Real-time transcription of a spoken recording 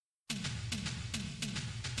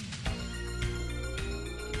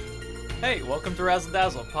Hey, welcome to Razzle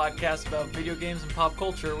Dazzle, a podcast about video games and pop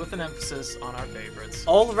culture with an emphasis on our favorites.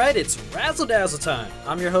 All right, it's Razzle Dazzle time.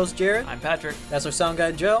 I'm your host, Jared. I'm Patrick. That's our sound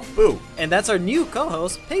guy, Joe. Boo. And that's our new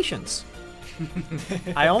co-host, Patience.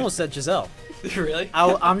 I almost said Giselle. Really?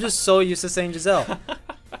 I'm just so used to saying Giselle.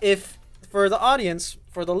 If, for the audience,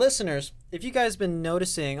 for the listeners, if you guys been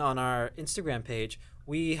noticing on our Instagram page,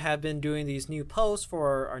 we have been doing these new posts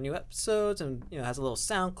for our new episodes, and it has a little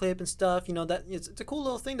sound clip and stuff. That it's a cool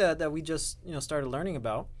little thing that we just started learning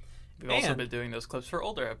about. We've also been doing those clips for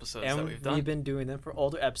older episodes that we've done. We've been doing them for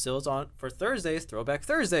older episodes for Thursdays, Throwback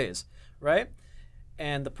Thursdays, right?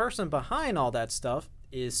 And the person behind all that stuff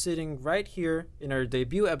is sitting right here in our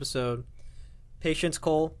debut episode. Patience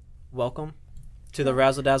Cole, welcome to the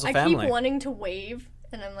Razzle Dazzle family. I keep wanting to wave,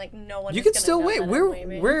 and I'm like, no one. You can still wave.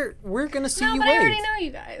 We're gonna see you but wave. I already know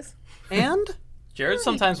you guys. And Jared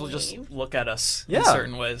sometimes will just look at us in Yeah.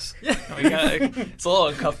 certain ways. Yeah. It's a little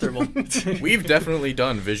uncomfortable. We've definitely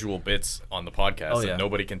done visual bits on the podcast yeah. that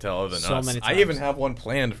nobody can tell other than So us. many I times. even have one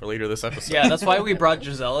planned for later this episode. Yeah, that's why we brought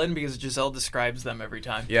Giselle in, because Giselle describes them every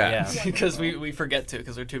time. Yeah. Because we forget to,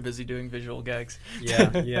 because we're too busy doing visual gags.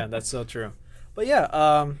 yeah, that's so true. But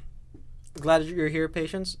yeah, glad you're here,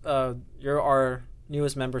 Patience. You're our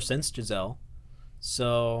newest member since Giselle.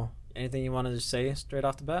 So, anything you wanted to say straight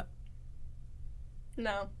off the bat?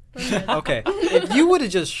 No. Okay. If you would have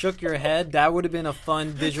just shook your head, that would have been a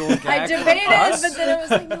fun visual gag. I for debated, us. but then I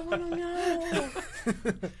was like, no.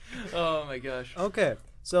 Oh my gosh. Okay.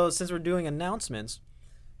 So, since we're doing announcements,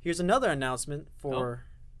 here's another announcement for.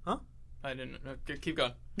 I didn't know. Keep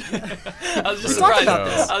going. I was just We talked surprised. about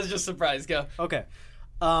this. I was just surprised. Go. Okay.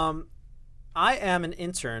 I am an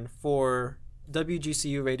intern for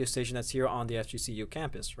WGCU radio station that's here on the FGCU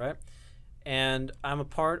campus, right? And I'm a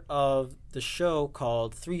part of the show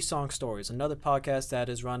called 3 Song Stories, another podcast that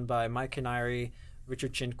is run by Mike Canary,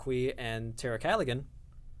 Richard Chinqui, and Tara Callaghan.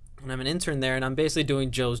 And I'm an intern there, and I'm basically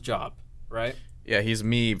doing Joe's job, right? Yeah, he's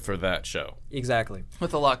me for that show. Exactly.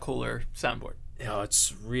 With a lot cooler soundboard. Oh,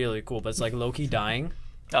 it's really cool, but it's like low-key dying.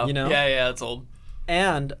 Oh, You know? Yeah, it's old.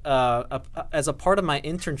 And as a part of my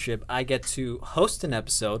internship, I get to host an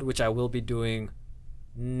episode, which I will be doing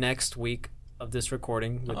next week of this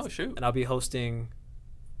recording. Oh, shoot. And I'll be hosting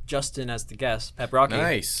Justin as the guest, Pep Rocky.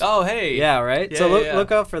 Nice. Oh, hey. Yeah, right? Yeah, So yeah.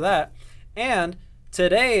 look out for that. And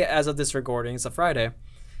today, as of this recording, it's a Friday,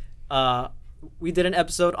 we did an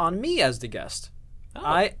episode on me as the guest. Oh.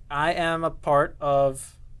 I am a part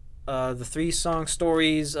of the 3 Song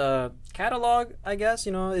Stories catalog, I guess.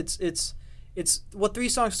 It's what 3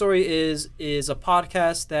 Song Story is a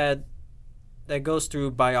podcast that goes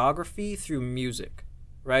through biography through music,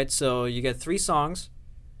 right? So you get 3 songs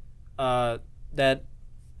that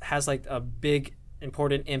has like a big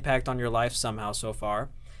important impact on your life somehow so far,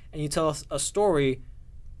 and you tell a story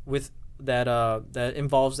with that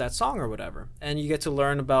involves that song or whatever, and you get to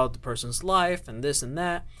learn about the person's life and this and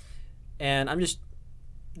that. And I'm just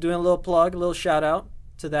doing a little plug, a little shout out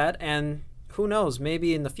to that, and who knows,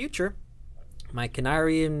 maybe in the future Mike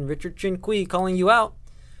Canary and Richard Chinqui calling you out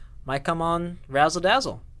might come on Razzle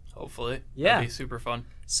Dazzle. Hopefully. Yeah. That'd be super fun.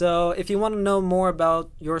 So if you want to know more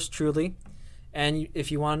about yours truly, and if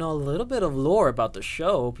you want to know a little bit of lore about the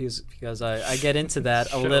show, because I get into that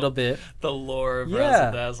a Show. little bit. The lore of Yeah.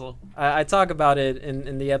 Razzle Dazzle. I talk about it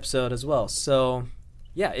in the episode as well. So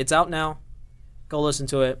yeah, it's out now. Go listen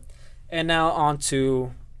to it. And now on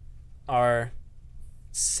to our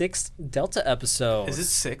 6th Delta episode. Is it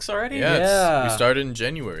 6 already? Yeah, Yeah. we started in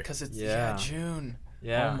January. Because it's Yeah. June.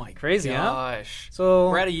 Yeah. Oh my Crazy, huh? gosh. So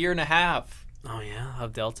We're at a year and a half. oh yeah,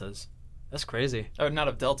 of Deltas. That's crazy. Oh, not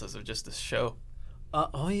of Deltas, of just this show.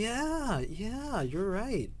 Oh yeah, you're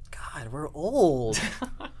right. God, we're old.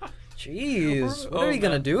 Jeez, what are we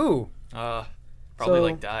gonna do? Probably So-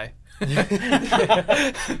 like die.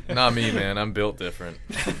 Not me, man. I'm built different.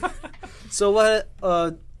 So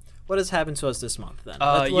what has happened to us this month then?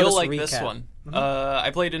 Let You'll us like this recap. one. I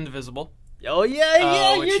played Indivisible. Oh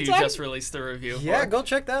yeah, which you're you talking- just released the review Yeah, for. go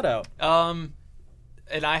check that out. And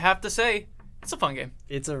I have to say, it's a fun game.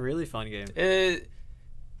 It's a really fun game.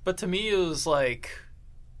 But to me, it was like,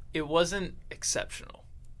 it wasn't exceptional.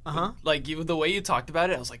 Uh-huh. Like, the way you talked about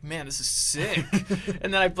it, I was like, man, this is sick.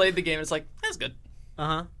 And then I played the game, and it's like, that's good.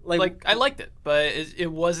 Uh-huh. Like, I liked it, but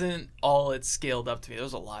it wasn't all it scaled up to me. There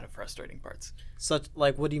was a lot of frustrating parts.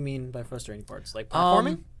 What do you mean by frustrating parts? Like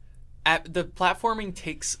platforming? The platforming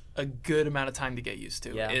takes a good amount of time to get used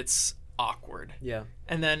to. Yeah. It's awkward. Yeah.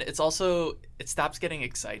 And then it stops getting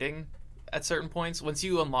exciting at certain points. Once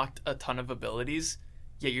you unlocked a ton of abilities,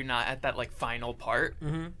 yet you're not at that like final part,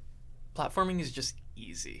 Mm-hmm. platforming is just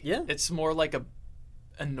easy. Yeah. It's more like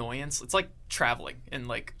annoyance. It's like traveling in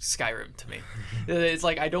like Skyrim to me. It's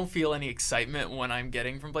like I don't feel any excitement when I'm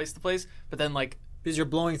getting from place to place, but then like Because you're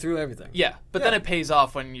blowing through everything. yeah, but Yeah. then it pays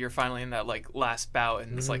off when you're finally in that like last bout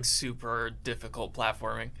and it's like super difficult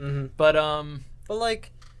platforming. Mm-hmm. But But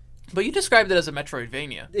like, you described it as a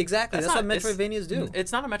Metroidvania. exactly. That's what not- it's- Metroidvanias do.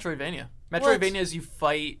 It's not a Metroidvania. What? Metroidvanias you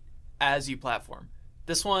fight as you platform.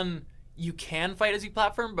 This one you can fight as you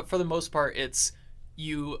platform, but for the most part it's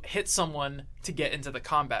you hit someone to get into the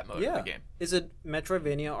combat mode of the game. Is it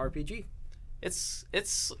Metroidvania RPG? It's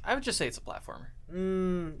I would just say it's a platformer.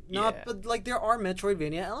 Not, Yeah. but like there are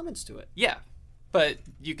Metroidvania elements to it. Yeah. But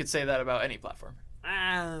you could say that about any platform.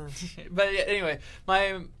 Ah, But yeah, anyway,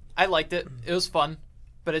 I liked it. It was fun,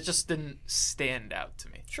 but it just didn't stand out to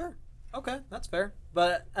me. sure. Okay, that's fair.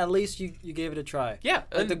 But at least you gave it a try. Yeah,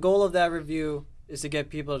 Like and the goal of that review is to get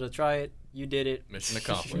people to try it. You did it. Mission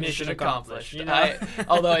accomplished. Mission accomplished, you know?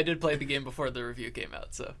 Although I did play the game before the review came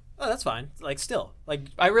out, so Oh, that's fine. Like still, like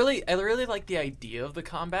I really like the idea of the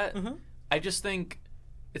combat. Mhm. I just think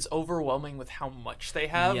it's overwhelming with how much they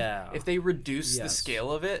have. Yeah. If they reduce the Yes.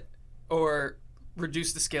 scale of it, or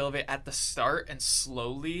reduce the scale of it at the start and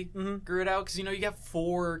slowly grew it out, because you got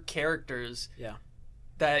 4 characters. Yeah.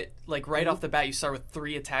 That like right off the bat you start with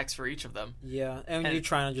 3 attacks for each of them. yeah, and And- you're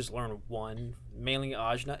trying to just learn one, mainly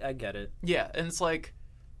Ajna. I get it. Yeah, and it's like,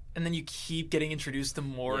 and then you keep getting introduced to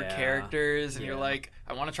more Yeah, characters, and you're yeah. like,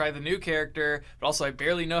 I want to try the new character, but also I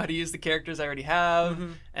barely know how to use the characters I already have,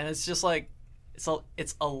 Mm-hmm. and it's just like,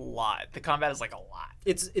 it's a lot. The combat is like a lot.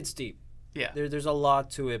 It's deep. Yeah, There's a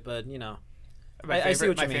lot to it, but I see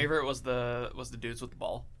what you mean. my favorite was the dudes with the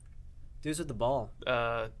ball. dudes with the ball.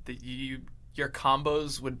 Your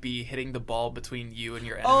combos would be hitting the ball between you and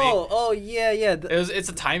your enemy. Oh yeah. It's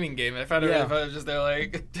a timing game. If I was just there,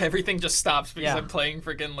 like everything just stops because Yeah. I'm playing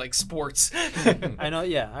freaking like sports. I know.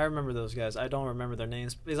 Yeah, I remember those guys. I don't remember their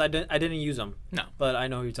names because I didn't use them. No. but I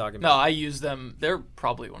know who you're talking No, about. I use them. They're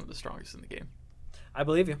probably one of the strongest in the game. I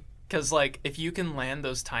believe you. Because, like, if you can land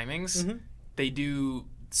those timings, Mhm. they do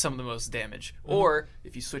some of the most damage. Or,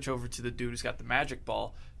 if you switch over to the dude who's got the magic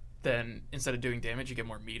ball, then instead of doing damage, you get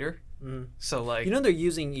more meter. Mhm. So, like, You know they're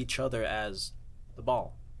using each other as the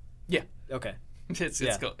ball. Yeah. Okay.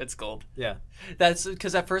 it's gold. Yeah. That's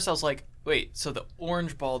because at first I was like, wait, so the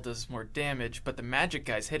orange ball does more damage, but the magic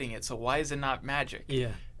guy's hitting it, so why is it not magic?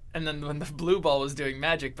 Yeah. And then when the blue ball was doing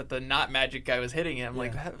magic, but the not magic guy was hitting it, I'm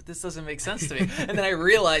like, this doesn't make sense to me. And then I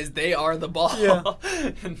realized they are the ball. Yeah.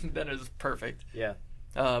 And then it was perfect. Yeah.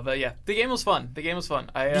 But yeah, the game was fun. Did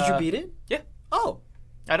you beat it? Yeah. Oh.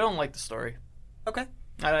 I don't like the story. Okay.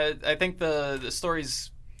 I think the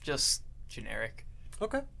story's just generic.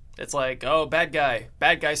 Okay. It's like, oh, bad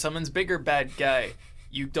guy summons bigger bad guy.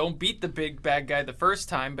 You don't beat the big bad guy the first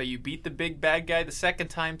time, but you beat the big bad guy the second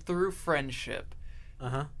time through friendship. Uh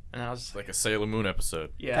huh. And I was It's like a Sailor Moon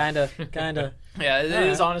episode. yeah. Kinda. Yeah, it Alright.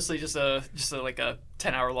 is honestly just a like a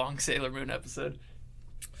 10-hour long Sailor Moon episode.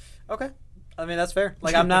 Okay. I mean that's fair.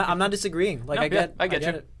 Like I'm not disagreeing. Like No, I I get you.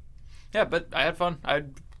 it. Yeah, but I had fun.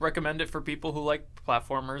 I'd recommend it for people who like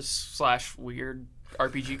platformers / weird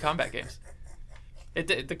RPG combat games.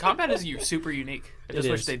 The combat is super unique. I just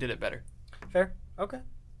It wish is. they did it better. Fair. Okay.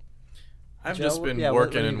 I've Joe, just been yeah, what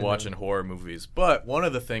working have you and been watching horror movies, but one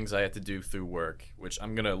of the things I had to do through work, which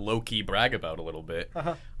I'm gonna low-key brag about a little bit,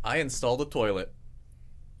 Uh-huh. I installed a toilet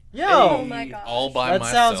Yo, Oh my gosh. all by that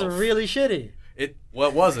myself. sounds really shitty. It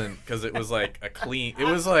wasn't because it was like a clean. It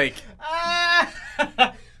was like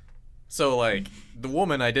so like the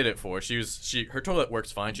woman I did it for. Her toilet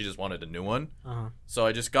works fine. She just wanted a new one. Uh-huh. So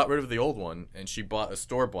I just got rid of the old one, and she bought a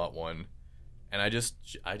store-bought one, and I just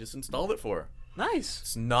installed it for her. Nice.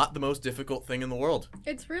 It's not the most difficult thing in the world.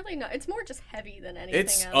 It's really not. It's more just heavy than anything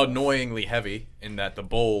It's else. annoyingly heavy in that the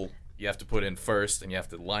bowl you have to put in first, and you have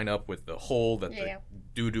to line up with the hole that Yeah. the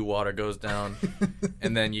doo-doo water goes down,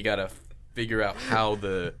 and then you gotta figure out how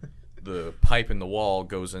the pipe in the wall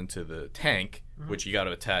goes into the tank, which you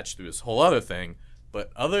gotta attach through this whole other thing.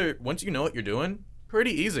 But once you know what you're doing,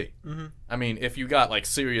 pretty easy. Mm-hmm. I mean, if you got like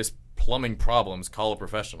serious plumbing problems, call a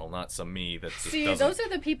professional, not some me that just See, doesn't. those are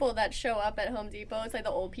the people that show up at Home Depot. It's like the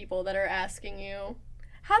old people that are asking you,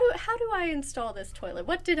 how do I install this toilet?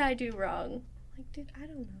 What did I do wrong? Like, dude, I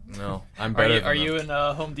don't know. No, I'm Are better. you, than are them. you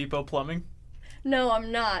in Home Depot plumbing? No,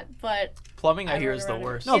 I'm not. But Plumbing, I I hear, run is the around it.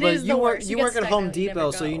 worst. No, It but is you the work worst. you You work get at stuck Home and you never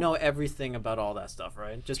Depot, so go. you know everything about all that stuff,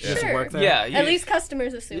 right? Just because you Sure. work there. Yeah, at least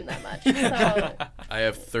customers assume that much. So I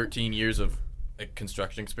have 13 years of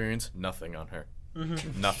construction experience. Nothing on her.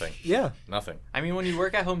 Nothing. Yeah. Nothing. I mean, when you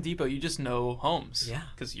work at Home Depot, you just know homes. Yeah.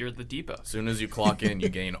 Because you're the depot. As soon as you clock in, you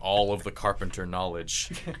gain all of the carpenter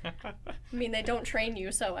knowledge. I mean, they don't train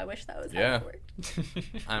you, so I wish that was Yeah. how it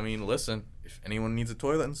worked. I mean, listen, if anyone needs a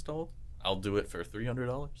toilet installed, I'll do it for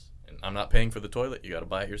 $300. And I'm not paying for the toilet. You got to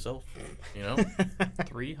buy it yourself. You know?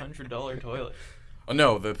 $300 toilet. Oh,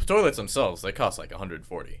 no, the toilets themselves, they cost like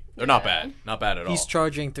 $140. They're not Yeah. bad. Not bad at all. He's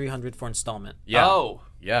charging $300 for installment. Yeah. Oh.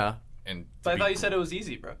 Yeah. And But I to thought be- you said it was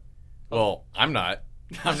easy, bro. Well, I'm not.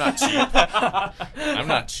 I'm not cheap. I'm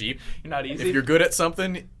not cheap. You're not easy. If you're good at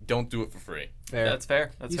something, don't do it for free. Fair. That's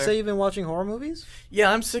fair. That's you fair. say you've been watching horror movies?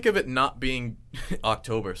 Yeah, I'm sick of it not being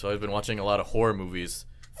October, so I've been watching a lot of horror movies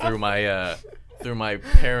through my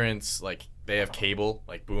parents. Like they have cable,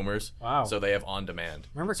 like boomers. Wow. So they have on demand.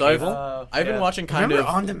 Remember so cable? I've been yeah. watching kind Remember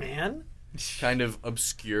of On Demand?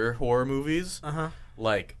 obscure horror movies, Uh-huh.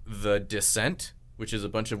 like The Descent, which is a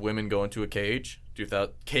bunch of women go into a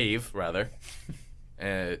cave rather.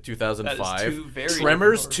 2005. That is two very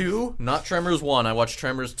Tremors different 2, not Tremors 1. I watched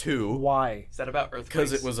Tremors 2 Why? Is that about earthquakes?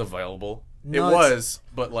 because it was available. No, it it's- was,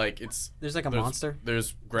 but like it's There's like a there's- monster.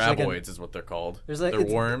 There's like a- graboids is what they're called. There's like they're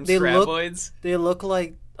it's- worms. They look Graboids. they look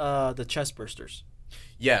like the chest bursters.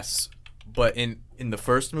 Yes, but in the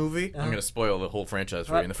first movie, Uh-huh. I'm gonna spoil the whole franchise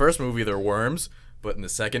for What? you. In the first movie, they're worms, but in the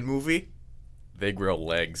second movie, they grow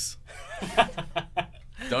legs.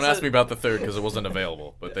 Don't ask me about the third because it wasn't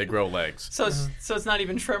available, but they grow legs. So it's not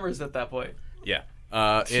even Tremors at that point. Yeah.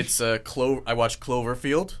 It's I watched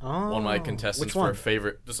Cloverfield. One of my Oh, contestants which one? for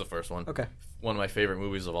favorite. This is the first one. Okay. One of my favorite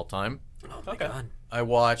movies of all time. Oh my Okay. god. I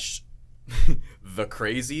watched The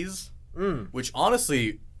Crazies, which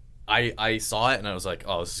honestly, I saw it and I was like,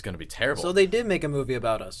 oh, this is gonna be terrible. So they did make a movie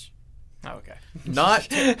about us. Oh, okay.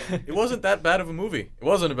 It wasn't that bad of a movie. It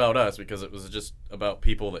wasn't about us because it was just about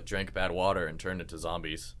people that drank bad water and turned into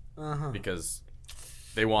zombies Uh-huh. because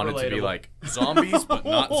they wanted to be Relatable. like zombies but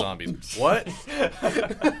not zombies. What?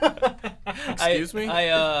 Excuse me?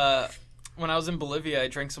 I when I was in Bolivia, I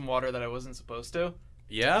drank some water that I wasn't supposed to.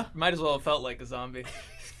 Yeah? Might as well have felt like a zombie.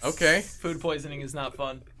 Okay. Food poisoning is not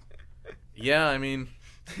fun. Yeah, I mean,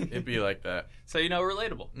 it'd be like that. So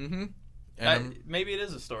relatable. Mm-hmm. And Maybe it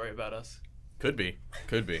is a story about us. could be.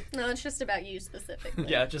 No, it's just about you specifically.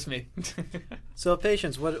 Yeah, just me. So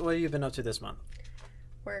Patience, what have you been up to this month?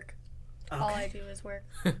 Work. All I do is work.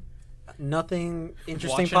 Nothing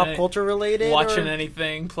interesting Watching pop any- culture related? Watching or?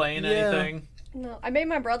 anything, playing Yeah. anything. No, I made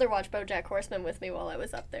my brother watch BoJack Horseman with me while I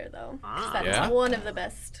was up there, though. 'Cause that Yeah? is one of the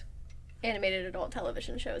best animated adult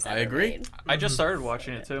television shows ever I agree. made. I just started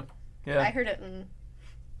watching it too. I Yeah. heard it.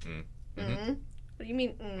 Mhm. What do you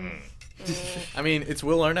mean? I mean, it's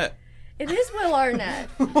Will Arnett. It is Will Arnett.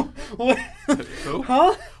 Who?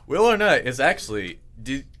 Huh? Will Arnett is actually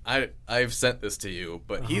I've sent this to you,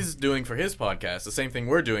 but he's doing for his podcast the same thing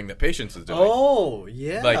we're doing that Patience is doing. Oh,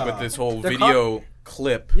 yeah. Like with this whole They're video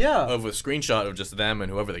clip Yeah. of a screenshot of just them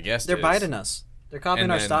and whoever the guest They're is. biting us. They're copying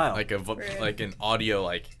and our then style. like Really? like an audio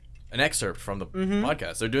an excerpt from the Mm-hmm.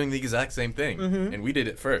 podcast. They're doing the exact same thing, and we did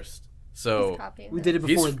it first. He's So copying we him. did it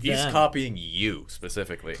before he's them. copying you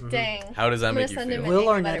specifically. Dang. How does that I'm make gonna you send him feel? an Will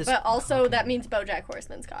angry Arnett letter, is but also copying. that means BoJack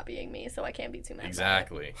Horseman's copying me, so I can't be too mad. about it.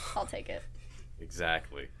 Exactly. I'll take it.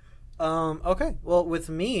 Exactly. Okay. Well, with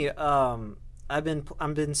me, I've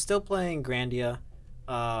been still playing Grandia.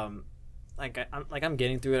 I'm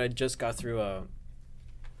getting through it. I just got through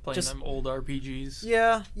Playing Just- them old RPGs.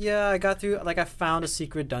 Yeah, I got through, I found a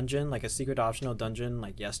secret dungeon, like a secret optional dungeon,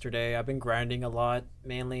 like yesterday. I've been grinding a lot,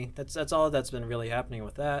 mainly. That's all that's been really happening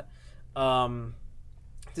with that.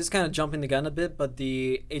 This is kind of jumping the gun a bit, but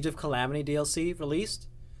the Age of Calamity DLC released,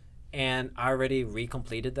 and I already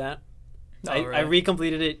recompleted that. Oh, I really?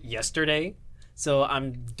 recompleted it yesterday, so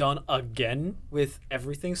I'm done again with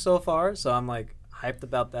everything so far, so I'm, hyped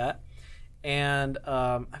about that. And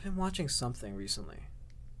I've been watching something recently.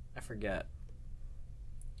 I forget.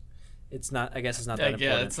 I guess it's not that important.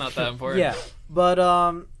 Yeah, it's not that important. Yeah,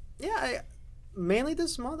 but mainly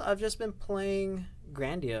this month I've just been playing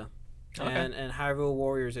Grandia Okay. and Hyrule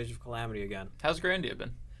Warriors: Age of Calamity again. How's Grandia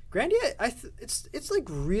been? Grandia,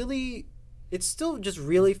 it's still just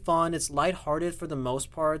really fun. It's lighthearted for the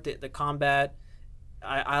most part. The combat,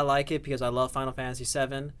 I like it because I love Final Fantasy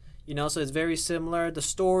VII. So it's very similar. The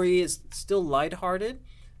story is still lighthearted,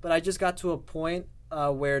 but I just got to a point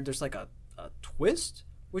where there's a twist,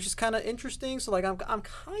 which is kind of interesting. So I'm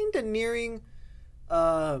kind of nearing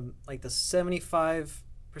the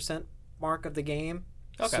 75% mark of the game.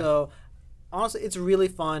 Okay. So honestly, it's really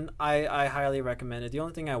fun. I highly recommend it. The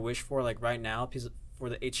only thing I wish for right now for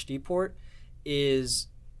the HD port is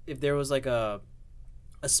if there was a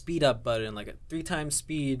speed up button, like a 3 times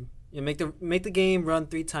speed You make the game run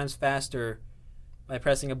 3 times faster by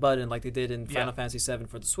pressing a button like they did in Final Fantasy VII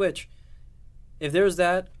for the Switch. If there's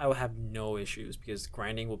that, I would have no issues because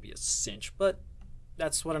grinding will be a cinch. But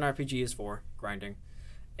that's what an RPG is for, grinding.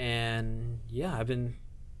 And yeah, I've been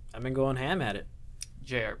going ham at it.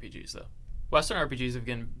 JRPGs though. Western RPGs have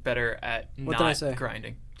gotten better at What did I not say?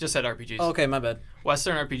 grinding. Just said RPGs. Oh, okay, my bad.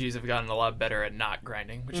 Western RPGs have gotten a lot better at not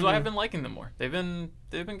grinding, which is why I've been liking them more. They've been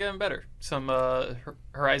getting better. Some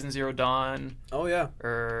Horizon Zero Dawn Oh yeah.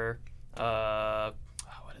 or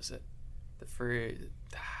what is it? The free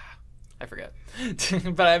I forget.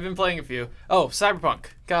 But I've been playing a few. Oh, Cyberpunk.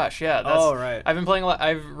 Gosh, yeah. That's, Oh right. I've been playing a lot.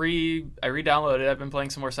 I re-downloaded. I've been playing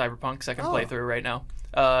some more Cyberpunk second playthrough right now.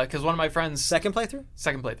 Because one of my friends Second playthrough?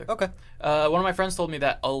 second playthrough. Okay. One of my friends told me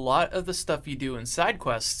that a lot of the stuff you do in side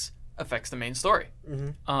quests affects the main story.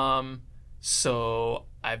 So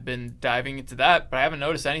I've been diving into that, but I haven't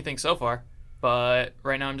noticed anything so far. But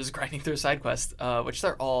right now I'm just grinding through a side quest, which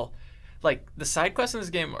they're all like the side quests in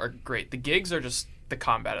this game are great. The gigs are just the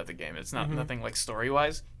combat of the game. It's not nothing like story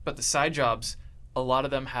wise, but the side jobs, a lot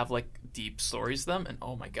of them have like deep stories to them, and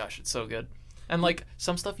oh my gosh, it's so good. And like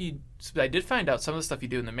some stuff I did find out some of the stuff you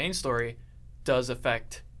do in the main story does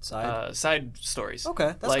affect side stories.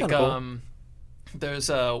 Okay, that's like kind of cool. there's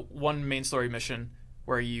one main story mission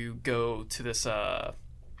where you go to this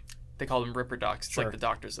they call them Ripper Docs. It's Sure. like the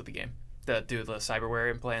doctors of the game that do the cyberware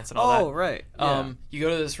implants and all that. Oh right. Yeah. You go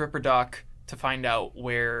to this Ripper Doc to find out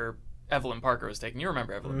where Evelyn Parker was taken. You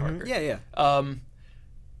remember Evelyn Parker? Yeah, yeah.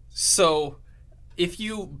 So if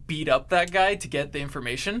you beat up that guy to get the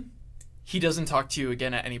information, he doesn't talk to you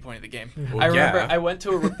again at any point of the game. Well, I remember yeah. I went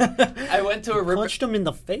to a Ripper. Punched him in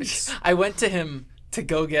the face. I went to him to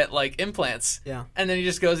go get like implants. Yeah. And then he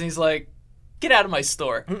just goes and he's like, "Get out of my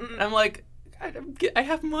store." And I'm like, I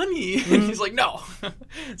have money. And he's like, "No."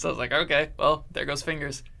 So I was like, okay, well, there goes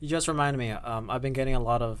fingers. You just reminded me. I've been getting a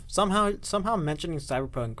lot of somehow mentioning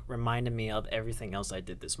Cyberpunk reminded me of everything else I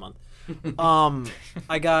did this month.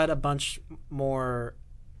 I got a bunch more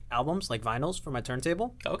albums like vinyls for my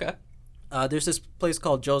turntable. Okay. There's this place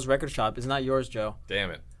called Joe's Record Shop. It's not yours, Joe.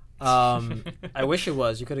 Damn it. I wish it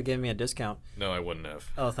was. You could have given me a discount. No, I wouldn't have.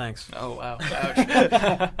 Oh, thanks. Oh wow. Ouch.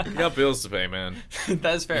 You got bills to pay, man.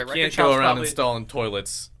 That is fair. You Record can't shop's go around probably- installing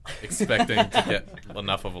toilets expecting to get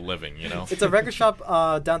enough of a living, you know? It's a record shop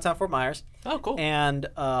downtown Fort Myers. Oh, cool. And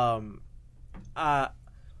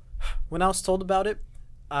when I was told about it,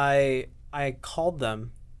 I called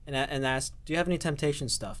them and asked, "Do you have any Temptation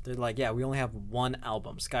stuff?" They're like, "Yeah, we only have one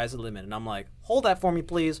album, Sky's the Limit." And I'm like, "Hold that for me,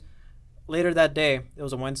 please." Later that day, it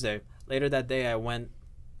was a Wednesday. Later that day, I went,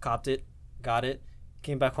 copped it, got it,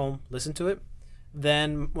 came back home, listened to it.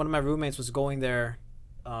 Then one of my roommates was going there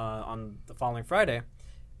on the following Friday,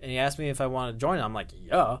 and he asked me if I wanted to join him. I'm like,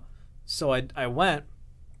 yeah. So I went,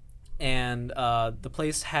 and the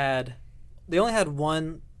place they only had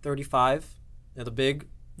one 35, the big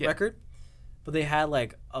record, but they had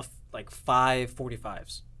like 5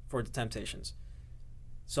 45s for the Temptations.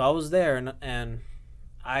 So I was there, and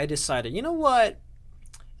I decided, you know what?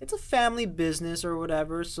 It's a family business or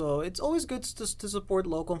whatever, so it's always good to support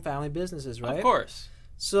local and family businesses, right? Of course.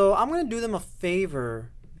 So I'm going to do them a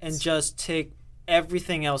favor and just take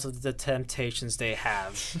everything else of the Temptations they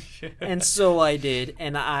have. And so I did,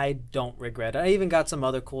 and I don't regret it. I even got some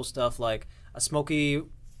other cool stuff like a Smokey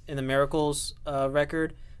and the Miracles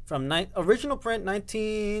record from original print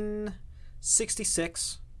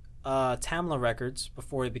 1966, Tamla Records,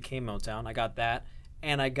 before it became Motown. I got that.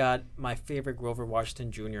 And I got my favorite Grover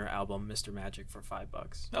Washington Jr. album, Mr. Magic, for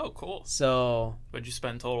 $5. Oh, cool. So What'd you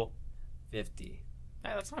spend total? 50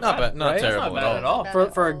 Yeah, that's not Not bad. bad, not Right? terrible That's not bad at all.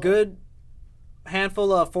 at for a good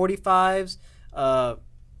handful of 45s,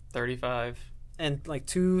 35. and like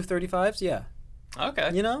 2 35s. Yeah, Okay.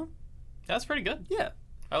 you know, That's pretty good. yeah.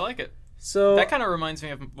 I like it. So That kind of reminds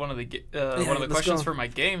me of one of the let's questions go. for my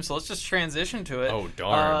game, so let's just transition to it. Oh,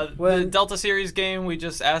 darn. The When- Delta Series game, we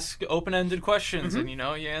just ask open-ended questions, and you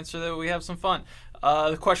answer that. We have some fun.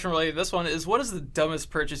 The question related to this one is: what is the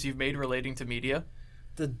dumbest purchase you've made relating to media?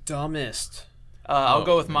 the dumbest. I'll Oh,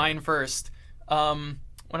 go with man. mine first. When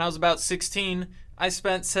I was about 16, I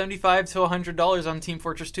spent $75 to $100 on Team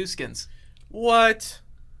Fortress 2 skins. What?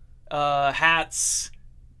 Hats,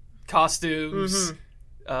 costumes,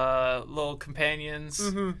 little companions.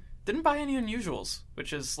 Didn't buy any unusuals,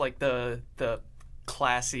 which is like the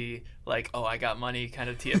classy, like, oh, I got money kind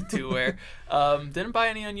of TF2 wear. Didn't buy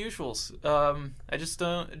any unusuals. I just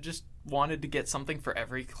wanted to get something for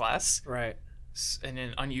every class. Right. And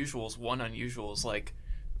in unusuals, one unusual is like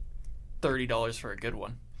 $30 for a good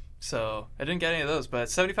one. So I didn't get any of those, but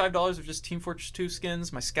 $75 of just Team Fortress 2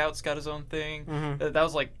 skins. My Scout's got his own thing. That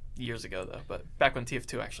was like years ago though. But back when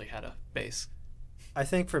TF2 actually had a base. I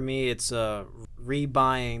think for me, it's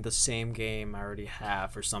rebuying the same game I already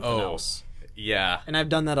have for something Oh. else. Yeah. And I've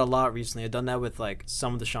done that a lot recently. I've done that with like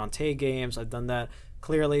some of the Shantae games. I've done that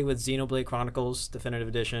clearly with Xenoblade Chronicles Definitive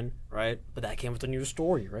Edition, right? But that came with a new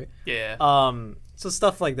story, right? Yeah. So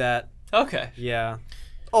stuff like that. Okay. Yeah.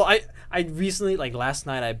 Oh, I recently, like last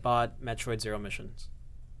night, I bought Metroid Zero Missions,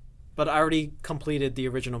 but I already completed the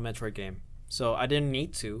original Metroid game, so I didn't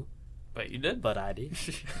need to, But you did. but I did.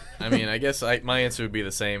 I mean, I guess my answer would be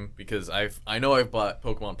the same because I know I've bought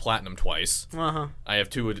Pokemon Platinum twice. Uh-huh. I have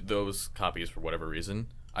 2 of those copies for whatever reason.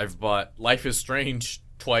 I've bought Life is Strange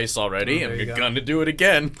twice already, Oh, there and you I'm go. gonna do it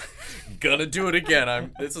again. Gonna do it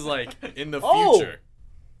again. This is like in the Oh! future.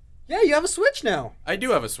 Yeah, you have a Switch now. I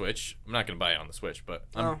do have a Switch. I'm not gonna buy it on the Switch, but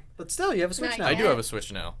But still, you have a Switch Not now. I do yet. have a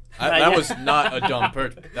Switch now. Not That yet. was not a dumb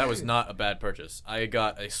purchase. That was not a bad purchase. I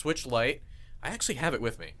got a Switch Lite. I actually have it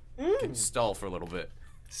with me. Can stall for a little bit.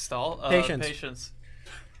 Stall. Patience. Patience.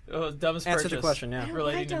 Oh, dumbest Answer purchase. the question, yeah. I don't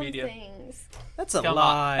Relating buy to dumb media. things. That's a Come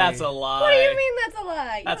lie. on. That's a lie. What do you mean that's a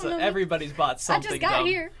lie? You That's don't know me. everybody's bought I something just got dumb.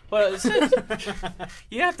 here. Well,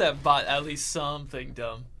 you have to have bought at least something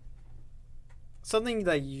dumb. Something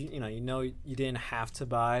that you know you didn't have to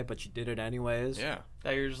buy, but you did it anyways. Yeah.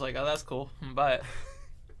 That you're just like, oh, that's cool. Buy it.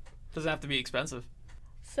 Doesn't have to be expensive.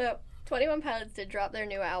 So, 21 Pilots did drop their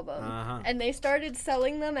new album, Uh-huh. and they started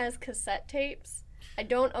selling them as cassette tapes. I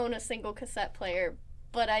don't own a single cassette player,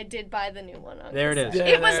 but I did buy the new one on There it cassette. is. Yeah,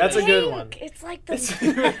 It was that's a good pink. one. It's like the...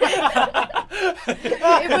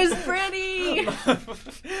 It was pretty.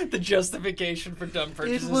 The justification for dumb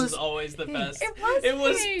purchases was is always the pink. best. It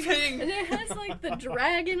was pink. And it has like the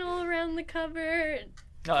dragon all around the cover.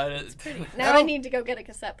 No, it is. Now I need to go get a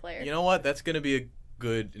cassette player. You know what? That's gonna be a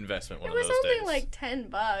good investment one It of was those only days. like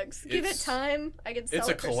 $10. Give it It's- time. I could sell it's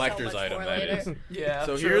a it for collector's so much item, more that later. is. Yeah.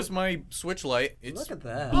 So true. here's my Switch Lite. It's Look at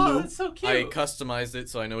that. Oh, blue. that's so cute. I customized it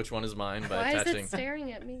so I know which one is mine by Why attaching. is it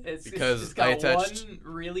staring at me? It's Because it's got I attached- one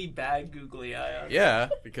really bad googly eye on it. Yeah,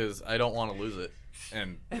 because I don't want to lose it.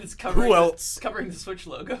 And And it's covering who else? covering the Switch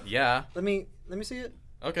logo. Yeah. Let me see it.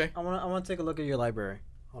 Okay. I want to take a look at your library.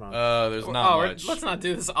 Hold on. There's not we're- much. let's not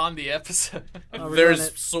do this on the episode. Oh, we're There's doing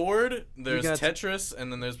it- Sword, there's got- Tetris, and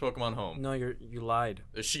then there's Pokemon Home. No, you lied.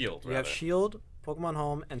 There's Shield, You rather. have Shield, Pokemon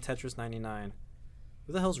Home, and Tetris 99.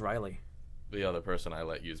 Who the hell's Riley? The other person I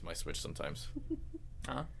let use my Switch sometimes.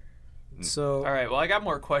 So All right. Well, I got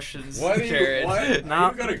more questions, What are Jared. What? Nah.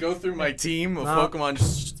 Are you gonna go through my team of Nah.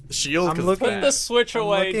 Pokemon Shield? I'm 'Cause looking- it's Put bad. the Switch I'm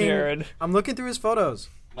looking- I'm looking through his photos.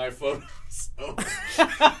 My photos. Oh.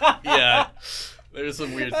 Yeah. There's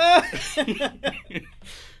some weird.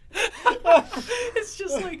 It's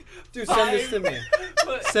just like, Dude, send this to me.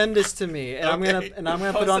 but- Send this to me, and I'm Okay. gonna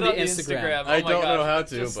put Post it on it the Instagram. Oh I my don't know gosh, how it's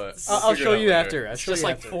to, just- but I'll figure show it out you later. after. I'll It's show just you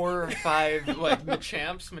like after. 4 or 5 like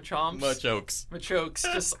Machamps, Muchokes.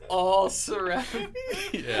 Machokes, just all surrounded.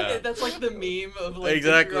 Yeah. That's like the meme of like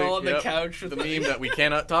Exactly. the girl on the yep. couch with The meme that we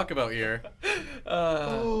cannot talk about here.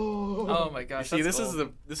 Oh my You gosh! see, that's this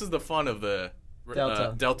cool. is the fun of the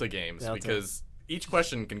Delta. games Delta. because each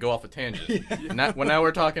question can go off a tangent. Now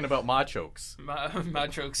we're talking about Machokes.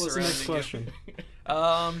 Machokes What's the next surrounding question?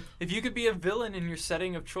 you. If you could be a villain in your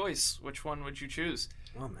setting of choice, which one would you choose?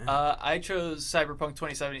 Oh man. I chose Cyberpunk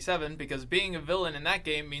 2077 because being a villain in that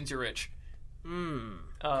game means you're rich.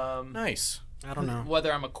 Nice. I don't know.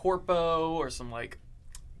 Whether I'm a corpo or some like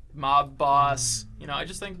mob boss, I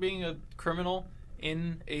just think being a criminal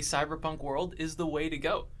in a cyberpunk world is the way to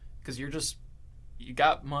go because you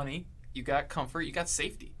got money, you got comfort, you got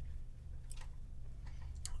safety.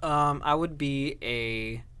 I would be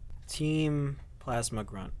a Team Plasma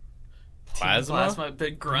Grunt. Plasma?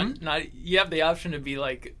 Big grunt. Not you have the option to be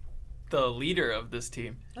like the leader of this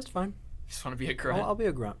team. That's fine. You just want to be a grunt. I'll be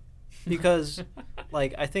a grunt because,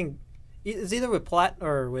 like, I think it's either with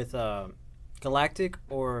Galactic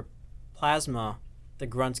or Plasma, the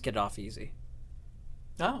grunts get off easy.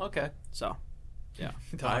 Oh, okay. So You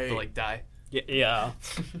don't have to like die. yeah.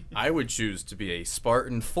 I would choose to be a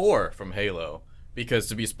Spartan 4 from Halo because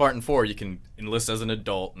to be Spartan 4 you can enlist as an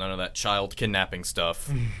adult, none of that child kidnapping stuff.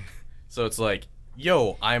 So it's like,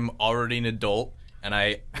 yo, I'm already an adult and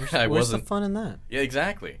I Where's wasn't the fun in that? Yeah,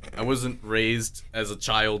 exactly. I wasn't raised as a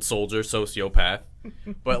child soldier sociopath.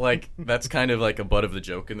 But like that's kind of like a butt of the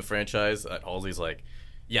joke in the franchise. Halsey's like,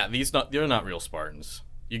 yeah, they're not real Spartans.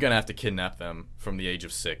 You're gonna have to kidnap them from the age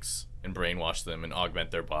of 6 and brainwash them and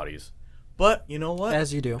augment their bodies. But you know what?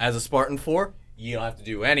 As you do. As a Spartan 4, you don't have to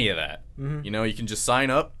do any of that. Mhm. You can just sign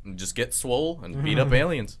up and just get swole and beat up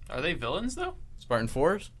aliens. Are they villains though? Spartan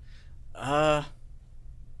 4s?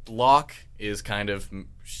 Locke is kind of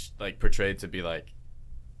like portrayed to be like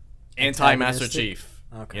anti-Master Antagonistic? Chief.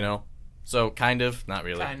 Okay. You know, so kind of, not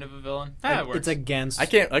really. Kind of a villain. Like, It works. it's against. I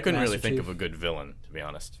couldn't really Master think Chief. of a good villain, to be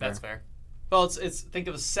honest. That's fair. Well, it's think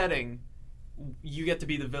of a setting. You get to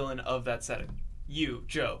be the villain of that setting. You,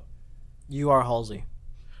 Joe, You are Halsey.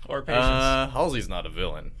 or Patience. Halsey's not a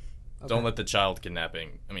villain. Okay. Don't let the child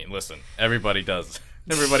kidnapping. I mean, listen, everybody does.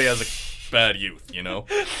 Everybody has a bad youth, you know?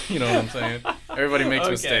 You know what I'm saying? Everybody makes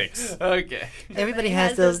Okay. mistakes. Okay. Everybody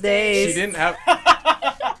has those days. She didn't have.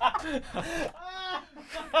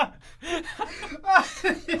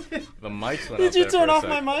 The mics went Did out you there turn for a off sec.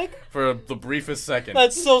 my mic? For the briefest second.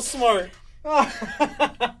 That's so smart.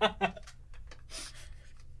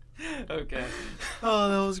 Okay. Oh,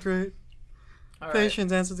 that was great. All right.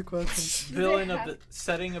 Patience, answer the question. Villain They of have- the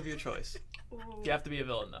setting of your choice. Ooh. You have to be a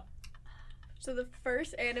villain though. So the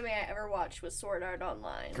first anime I ever watched was Sword Art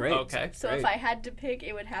Online. Great. Okay. So Great. if I had to pick,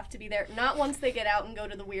 it would have to be there. Not once they get out and go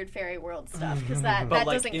to the weird fairy world stuff, because that But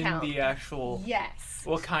like doesn't in count. the actual. Yes.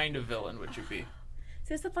 What kind of villain would you be?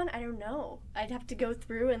 So it's the fun. I don't know. I'd have to go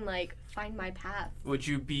through and like find my path. Would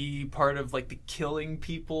you be part of like the killing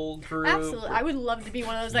people group? Absolutely. I would love to be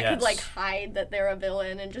one of those that could Yes. like hide that they're a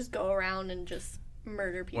villain and just go around and just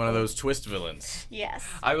murder people. One of those twist villains. Yes.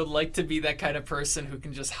 I would like to be that kind of person who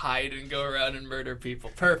can just hide and go around and murder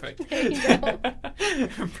people. Perfect. There you go.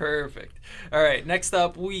 Perfect. All right, next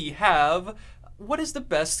up we have what is the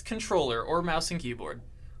best controller or mouse and keyboard?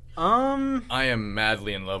 I am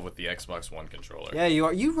madly in love with the Xbox One controller. Yeah, you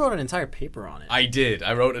are. You wrote an entire paper on it. I did.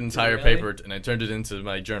 I wrote an entire Really? paper and I turned it into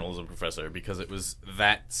my journalism professor because it was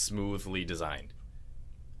that smoothly designed.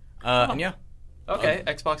 And yeah, Okay,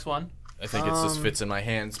 Xbox One. I think it just Um, fits in my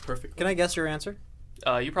hands perfectly. Can I guess your answer?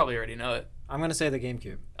 You probably already know it. I'm gonna say the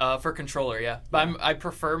GameCube. For controller, yeah. But I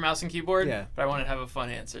prefer mouse and keyboard. Yeah. But I wanted to have a fun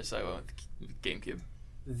answer, so I went with GameCube.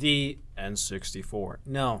 The N64.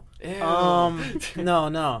 No. Ew.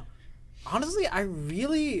 No. Honestly, I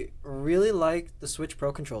really like the Switch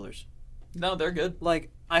Pro controllers. No, they're good. Like,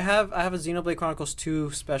 I have a Xenoblade Chronicles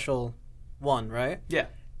 2 special one, right? Yeah.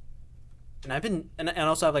 And I've been and I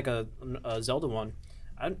also have like a Zelda one.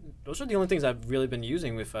 Those are the only things I've really been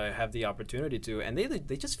using if I have the opportunity to, and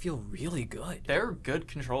they just feel really good. They're good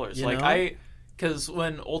controllers. You like know? because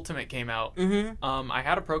when Ultimate came out, Mm-hmm. I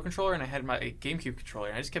had a Pro controller and I had my GameCube controller,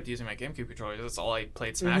 and I just kept using my GameCube controller. That's all I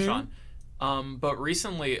played Smash Mhm. on. But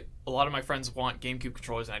recently, a lot of my friends want GameCube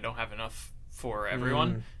controllers, and I don't have enough for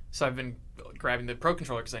everyone. So I've been grabbing the Pro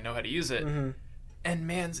controller because I know how to use it. Mm-hmm. And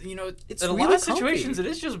man, you know, It's in a lot really of situations, comfy.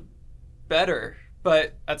 it is just better.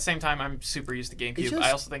 But at the same time, I'm super used to GameCube. just-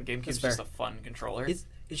 I also think GameCube's fair. just a fun controller. It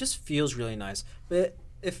just feels really nice. But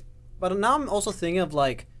now I'm also thinking of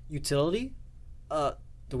like utility. The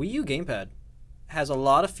Wii U gamepad has a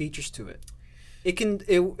lot of features to it.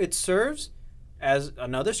 It serves as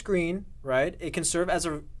another screen, right? It can serve as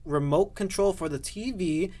a remote control for the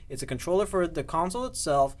TV. It's a controller for the console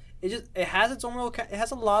itself. It has its own little. It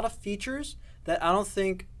has a lot of features that I don't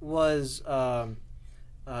think was. Not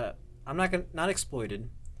exploited.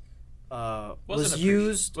 Was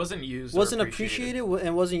used. Wasn't used. or Wasn't appreciated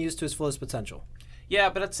and wasn't used to its fullest potential. Yeah,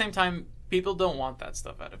 but at the same time, people don't want that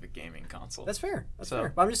stuff out of a gaming console. That's fair. That's So-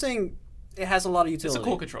 fair. But I'm just saying, it has a lot of it's utility. a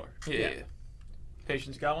cool controller. Yeah. Yeah. yeah.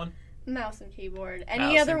 Patience got one. Mouse and keyboard. Mouse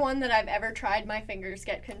Any other and- one that I've ever tried, my fingers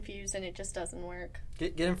get confused and it just doesn't work.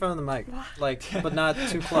 Get in front of the mic, like, but not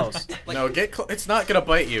too close. Like, No, it's not gonna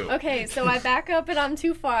bite you. Okay, so I back up and I'm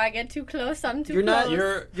too far. I get too close. I'm too You're not-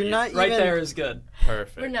 close. You're not right even- there is good.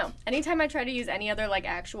 Perfect. Or no. Anytime I try to use any other like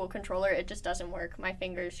actual controller, it just doesn't work. My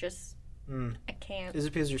fingers just Mm. I can't. Is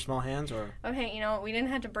it because of your small hands or? Okay, you know, we didn't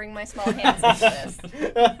have to bring my small hands into this.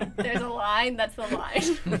 There's a line, that's the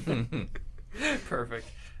line. Perfect.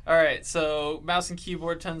 All right, so mouse and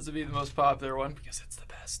keyboard tends to be the most popular one because it's the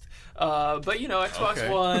best. But you know, Xbox Okay.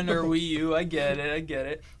 One or Wii U, I get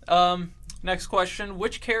it. Next question: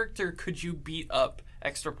 which character could you beat up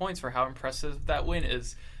extra points for how impressive that win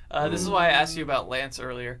is? This is why I asked you about Lance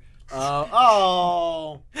earlier.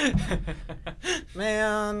 Oh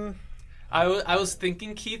man, I was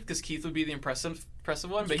thinking Keith because Keith would be the impressive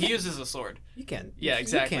one, but he uses a sword. you can't. Yeah,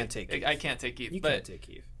 exactly. You can't take. Keith. I can't take Keith, You but can't take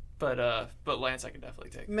Keith. but Lance I can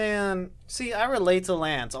definitely take, Man, see, I relate to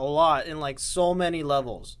Lance a lot in like so many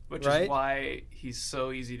levels, which right? is why he's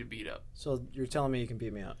so easy to beat up. So you're telling me you can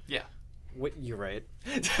beat me up? Yeah. Wait, you're right.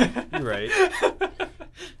 You're right.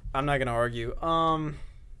 I'm not gonna argue.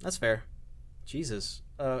 That's fair. Jesus.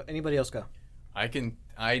 Anybody else go?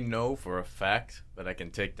 I know for a fact that I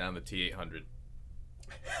can take down the T-800.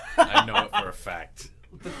 I know it for a fact.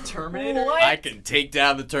 The Terminator. I can take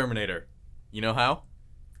down the Terminator. You know how?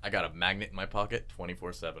 I got a magnet in my pocket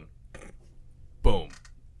 24/7. Boom.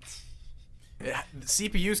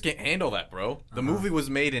 CPUs can't handle that, bro. The movie was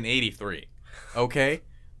made in '83. Okay,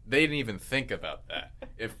 they didn't even think about that.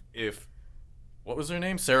 If what was her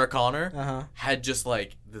name? Sarah Connor had just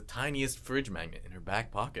like the tiniest fridge magnet in her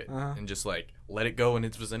back pocket and just like let it go in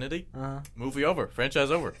its vicinity. Movie over. Franchise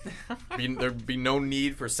over. There'd be no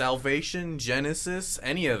need for Salvation, Genesis,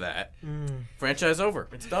 any of that. Franchise over.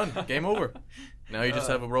 It's done. Game over. Now you just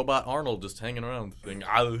have a robot Arnold just hanging around saying,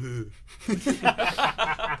 you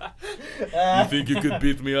think you could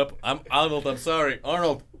beat me up? I'm Arnold, I'm sorry.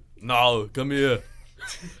 Arnold, no, come here.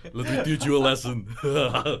 Let me teach you a lesson.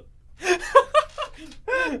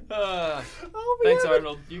 Thanks,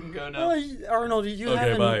 Arnold. You can go now. Arnold, you Okay,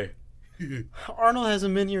 haven't. bye. Arnold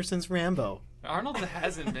hasn't been here since Rambo. Arnold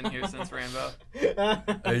hasn't been here since Rambo.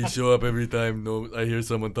 I show up every time I hear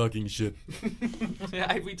someone talking shit.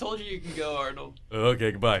 Yeah, we told you can go, Arnold.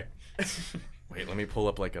 Okay, goodbye. Wait, let me pull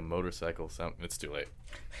up like a motorcycle sound. It's too late.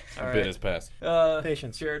 All A bit right. has passed.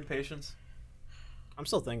 Patience. Jared, patience. I'm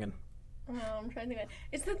still thinking. Oh, I'm trying to think.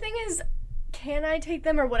 It's the thing is, can I take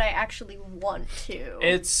them or would I actually want to?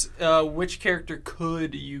 It's which character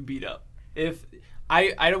could you beat up? If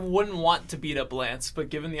I wouldn't want to beat up Lance, but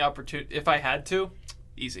given the opportunity, if I had to,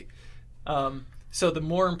 easy. So the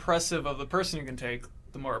more impressive of the person you can take,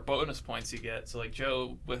 the more bonus points you get. So like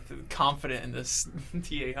Joe, with confident in this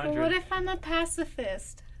T800. But what if I'm a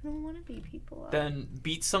pacifist? I don't want to beat people up. Then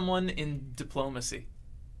beat someone in diplomacy.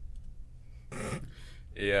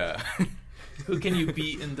 Yeah. Who can you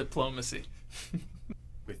beat in diplomacy?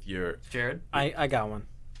 With your Jared? I got one. Who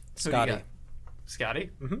do you Scotty. got? Scotty?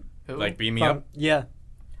 Mhm. Who? like beam me up. Yeah.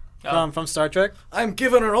 Oh. From Star Trek. I'm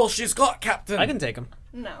giving her all she's got, Captain. I can take him.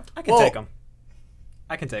 No. I can Whoa. take him.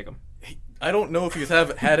 I can take him. I don't know if he's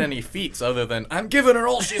had any feats other than I'm giving her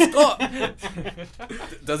all she's got.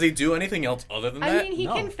 Does he do anything else other than I that? mean, he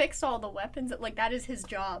No. can fix all the weapons. Like, that is his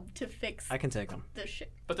job, to fix I can take him. the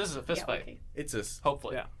shit. But this is a fist Yeah, fight. okay. It's just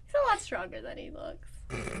Hopefully. Yeah. He's a lot stronger than he looks.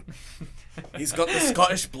 he's got the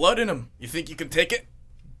Scottish blood in him. You think you can take it?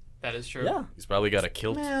 That is true. Yeah. He's probably got a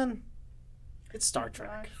kilt. Man. It's Star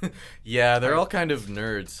Trek. Yeah, they're all kind of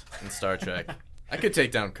nerds in Star Trek. I could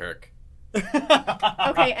take down Kirk.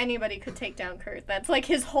 Okay, anybody could take down Kurt. That's like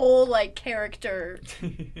his whole like character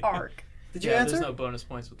arc. Did you Yeah, answer? there's no bonus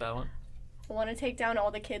points with that one. I want to take down all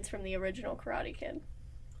the kids from the original Karate Kid.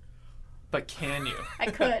 But can you? I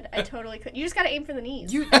could. I totally could. You just gotta aim for the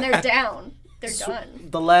knees. You- And they're down. They're done.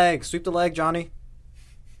 The leg. Sweep the leg, Johnny.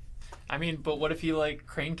 I mean, but what if he like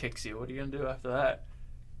crane kicks you? What are you gonna do after that?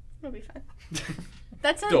 It'll be fine.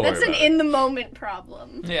 That's Don't that's worry an about it. in the moment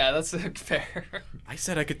problem. Yeah, that's fair. I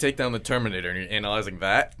said I could take down the Terminator, and you're analyzing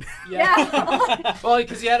that? Yeah. Well,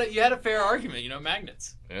 because you had a fair argument. You know,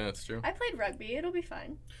 magnets. Yeah, that's true. I played rugby. It'll be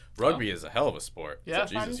fine. Rugby is a hell of a sport. Yeah.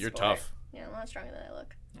 It's a fun Jesus, you're sport. tough. Yeah, I'm a lot stronger than I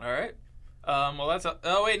look. All right. Well, that's.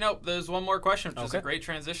 Oh wait, no. There's one more question, which is a Okay. great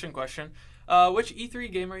transition question. Which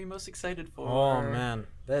E3 game are you most excited for? Oh man,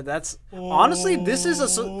 that's honestly this is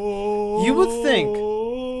you would think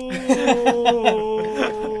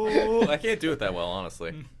I can't do it that well,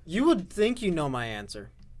 honestly. you know my answer.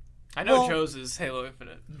 I know Well- Joe's is Halo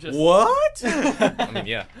Infinite. Just, What? I mean,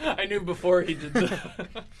 yeah. I knew before he did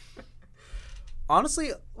the.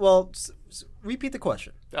 Honestly, well, repeat the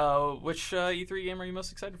question. Which E3 game are you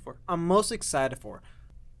most excited for? I'm most excited for.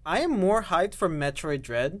 I am more hyped for Metroid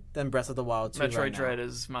Dread than Breath of the Wild 2 Metroid right now. Dread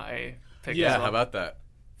is my pick. Yeah, as well. how about that?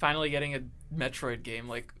 Finally getting a Metroid game?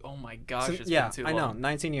 Like, oh my gosh, Since- it's yeah, been too I know. long.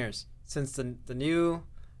 19 years since the new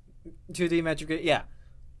 2D Metroid game. Yeah.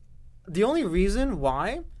 The only reason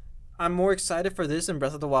why I'm more excited for this than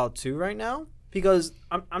Breath of the Wild 2 right now because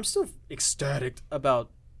I'm still ecstatic about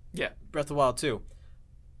Yeah. Breath of the Wild 2.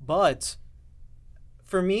 But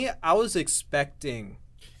for me, I was expecting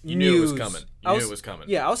You knew it was news. coming. I You knew it was coming.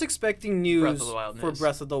 Yeah, I was expecting news Breath of the Wild for news.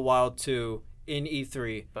 Breath of the Wild 2 in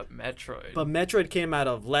E3. But Metroid. But Metroid came out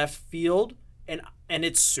of left field and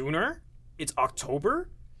it's sooner. It's October,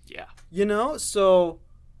 yeah. you know? So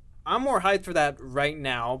I'm more hyped for that right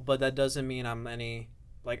now, but that doesn't mean I'm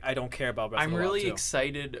I don't care about Breath I'm of the Wild really 2.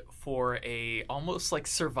 excited for a almost like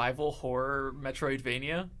survival horror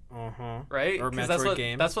Metroidvania, Uh-huh. right? Or 'Cause that's Metroid what,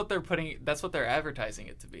 game. That's what they're putting. That's what they're advertising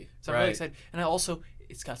it to be. So I'm really Right. excited, and I also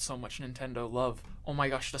it's got so much Nintendo love. Oh my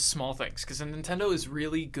gosh, the small things, because Nintendo is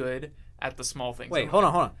really good at the small things. Wait, hold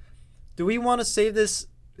on. Do we want to save this?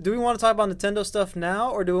 Do we want to talk about Nintendo stuff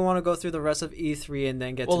now, or do we want to go through the rest of E3 and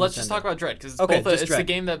then get Well, to let's Nintendo? just talk about Dread because it's Okay, both. just It's the Dread.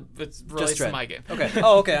 game that relates to Dread. my game. Okay.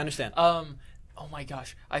 Oh, okay. I understand. Oh my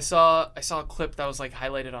gosh, I saw a clip that was like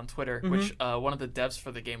highlighted on Twitter, Mm-hmm. which one of the devs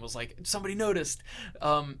for the game was like, somebody noticed.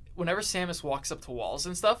 Whenever Samus walks up to walls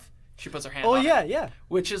and stuff, She puts her hand Oh on yeah, it. yeah.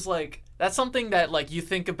 Which is like, that's something that like you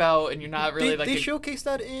think about and you're not really They showcased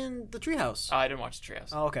that in the Treehouse. I didn't watch the Treehouse.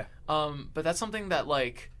 Oh, okay. But that's something that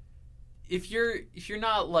like, if you're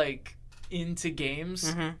not like into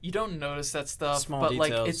games, you don't notice that stuff. Small but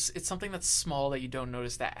details. like it's something that's small that you don't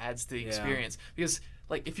notice that adds to the Yeah. experience. Because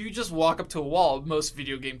like if you just walk up to a wall, most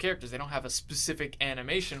video game characters, they don't have a specific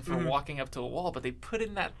animation for walking up to a wall, but they put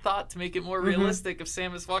in that thought to make it more realistic. If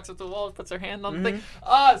Samus walks up to a wall and puts her hand on the thing,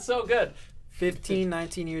 it's so good. 15,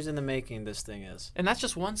 19 years in the making, this thing is. And that's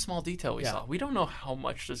just one small detail we saw. We don't know how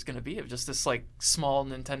much there's gonna be of just this like small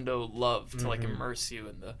Nintendo love to like immerse you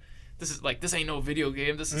in the. This ain't no video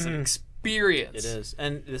game. This is an experience. It is,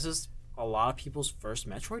 and this is a lot of people's first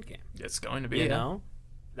Metroid game. It's going to be. You know,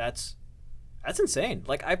 that's insane.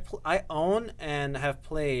 Like I own and have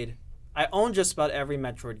played. I own just about every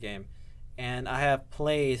Metroid game, and I have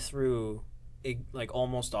played through like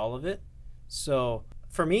almost all of it. So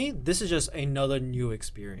for me, this is just another new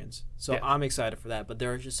experience. So I'm excited for that. But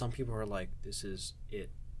there are just some people who are like, "This is it.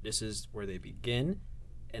 This is where they begin,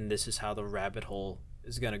 and this is how the rabbit hole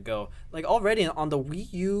is gonna go." Like already on the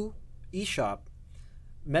Wii U eShop,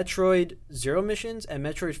 Metroid Zero Missions and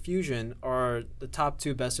Metroid Fusion are the top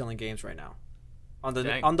 2 best-selling games right now on the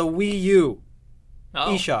Dang. Wii U Oh.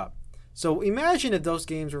 eShop. So imagine if those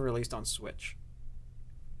games were released on Switch.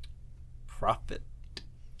 Profit.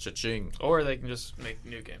 Cha-ching. Or they can just make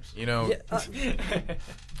new games. You know,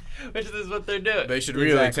 Which is what they're doing. they should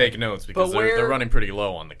really take notes because But they're running pretty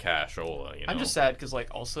low on the cashola. You know? I'm just sad because like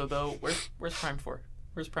also though, where's Prime 4?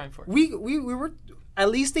 Where's Prime 4? We were at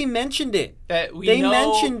least they mentioned it. They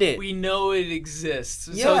mentioned it. We know it exists.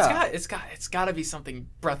 So Yeah. it's got to be something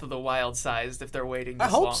Breath of the Wild sized if they're waiting this I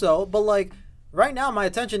hope long. so, but like right now my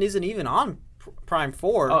attention isn't even on Prime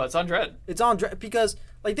 4. Oh, it's on Dread. It's on because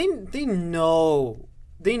like they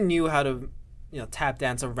knew how to tap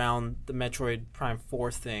dance around the Metroid Prime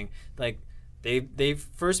 4 thing. Like they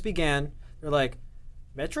first began, they're like,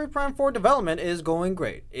 Metroid Prime 4 development is going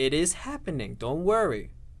great. It is happening. Don't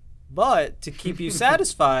worry. But to keep you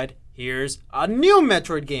satisfied, here's a new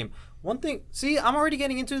Metroid game. One thing, see, I'm already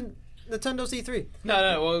getting into Nintendo's E3.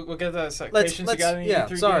 No, we'll get that in a sec. Let's- Patience, you got any yeah,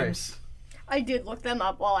 E3 sorry. games? I did look them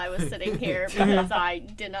up while I was sitting here because I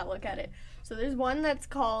did not look at it. So there's one that's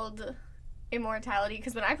called Immortality,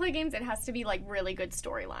 because when I play games, it has to be like really good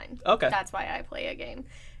storyline. Okay. That's why I play a game.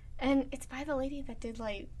 And it's by the lady that did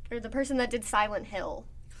the person that did Silent Hill.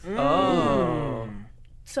 Oh.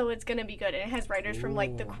 So it's gonna be good. And it has writers from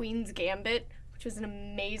like The Queen's Gambit, which was an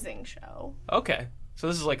amazing show. Okay. So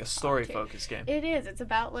this is like a story-focused game. It is. It's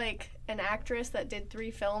about like an actress that did 3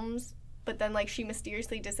 films, but then like she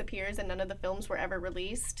mysteriously disappears and none of the films were ever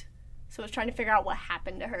released. So it's trying to figure out what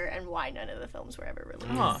happened to her and why none of the films were ever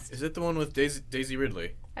released. Huh. Is it the one with Daisy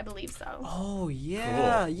Ridley? I believe so. Oh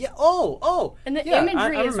yeah, yeah. Oh. And the yeah,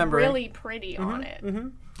 imagery I is remember really pretty on it.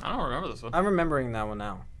 I don't remember this one. I'm remembering that one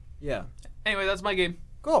now. Yeah. Anyway, that's my game.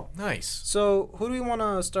 Cool. Nice. So who do we want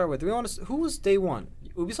to start with? Who was day one?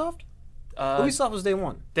 Ubisoft? Ubisoft was day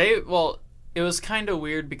one. It was kind of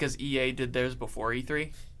weird because EA did theirs before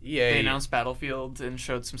E3. EA. They announced Battlefield and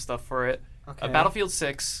showed some stuff for it. Okay. Battlefield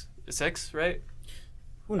 6, right?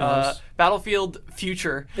 Who knows? Battlefield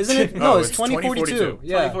Future. Isn't it? No, Oh, it's it's 2042. 2042.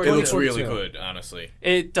 Yeah, It It looks 2042. really good, honestly.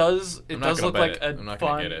 It does. It I'm not does gonna look bet like it. a I'm not fun.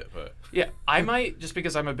 gonna get it, but Yeah, I might just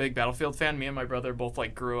because I'm a big Battlefield fan. Me and my brother both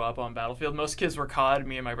like grew up on Battlefield. Most kids were COD.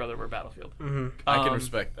 Me and my brother were Battlefield. I can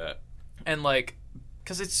respect that. And like,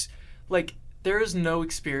 because it's like there is no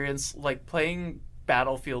experience like playing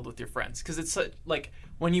Battlefield with your friends because it's like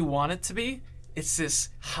when you want it to be, it's this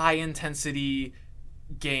high intensity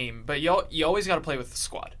game, but you always got to play with the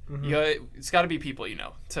squad. It's got to be people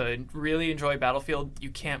to really enjoy Battlefield. You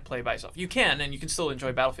can't play by yourself. You can, and you can still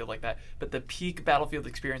enjoy Battlefield like that, but the peak Battlefield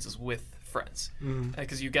experience is with friends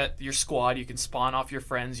because you get your squad. You can spawn off your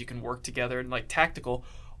friends. You can work together and like tactical,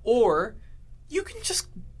 or you can just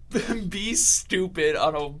be stupid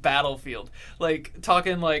on a battlefield. Like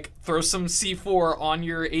talking like throw some C4 on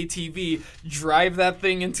your ATV, drive that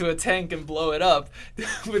thing into a tank and blow it up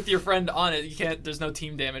with your friend on it. There's no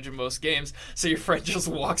team damage in most games, so your friend just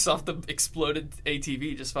walks off the exploded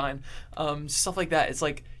ATV just fine. Stuff like that. It's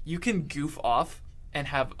like you can goof off and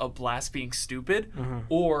have a blast being stupid,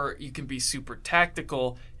 or you can be super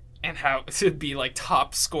tactical and have to be like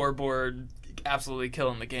top scoreboard, absolutely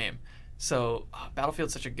killing the game. So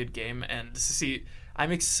Battlefield's such a good game, and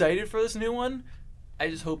I'm excited for this new one. I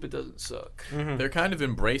just hope it doesn't suck. They're kind of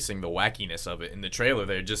embracing the wackiness of it. In the trailer,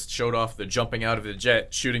 they just showed off the jumping out of the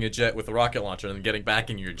jet, shooting a jet with a rocket launcher, and then getting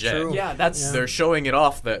back in your jet. True. Yeah, that's They're showing it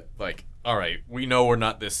off that, like, all right, we know we're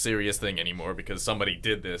not this serious thing anymore because somebody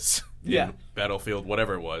did this. in Yeah. Battlefield,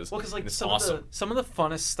 whatever it was. Well, because like and it's some awesome. of the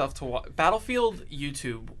funnest stuff to watch, Battlefield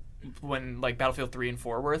YouTube, when like Battlefield 3 and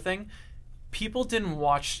 4 were a thing, people didn't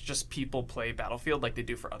watch just people play Battlefield like they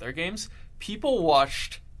do for other games. People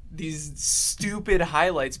watched these stupid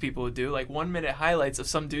highlights people would do, like 1 minute highlights of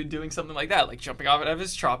some dude doing something like that, like jumping off of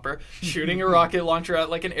his chopper, shooting a rocket launcher at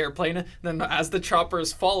like an airplane, and then as the chopper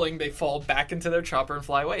is falling, they fall back into their chopper and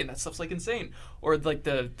fly away, and that stuff's like insane. Or like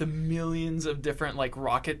the millions of different like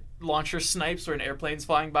rocket launcher snipes where an airplane's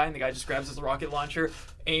flying by and the guy just grabs his rocket launcher,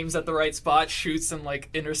 aims at the right spot, shoots and like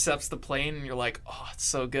intercepts the plane, and you're like, oh, it's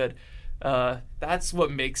so good. That's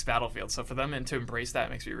what makes Battlefield. So for them and to embrace that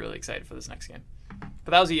makes me really excited for this next game.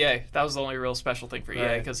 But that was EA. That was the only real special thing for EA.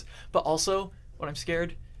 Right. But also, when I'm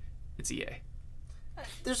scared, it's EA.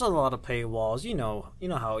 There's a lot of paywalls. You know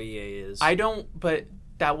how EA is. I don't, but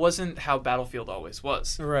that wasn't how Battlefield always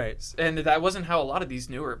was. Right. And that wasn't how a lot of these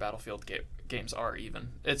newer Battlefield games are even.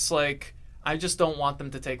 It's like, I just don't want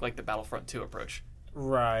them to take like the Battlefront 2 approach.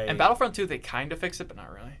 Right. And Battlefront 2, they kind of fix it, but not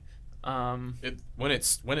really.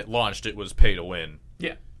 When it launched, it was pay to win.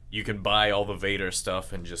 Yeah. You can buy all the Vader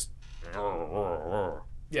stuff and just.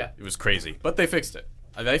 Yeah. It was crazy, but they fixed it.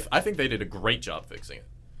 I think they did a great job fixing it.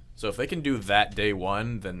 So if they can do that day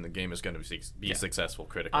one, then the game is going to be successful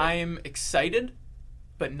critically. I'm excited,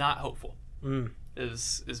 but not hopeful. Mm.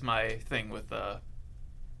 Is my thing with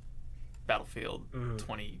Battlefield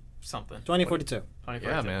 20 something. 2042. 2042.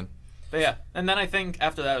 Yeah, man. But yeah, and then I think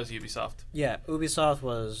after that was Ubisoft. Yeah, Ubisoft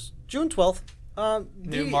was June 12th.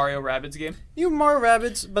 New Mario Rabbids game. New Mario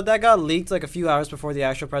Rabbids, but that got leaked like a few hours before the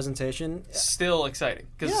actual presentation. Still exciting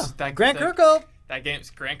Yeah, because Grant Kirkhope. That game's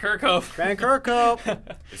Grant Kirkhope. Grant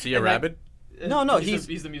Kirkhope. Is he a And that- rabbit? No, he's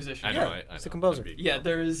the musician. I know. Yeah, I know. he's the composer. That'd be- Yeah,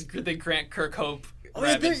 there's the Grant Kirkhope. Oh,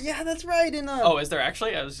 yeah, Rabbids. that's right. In Oh, is there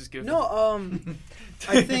actually? I was just goofing. no,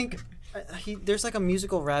 I think there's like a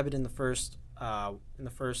musical rabbit in the first. Mario the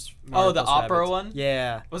Plus opera Rabbids. one?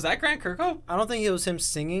 Yeah, Was that Grant Kirkhope? I don't think it was him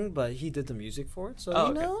singing, but he did the music for it. So Oh,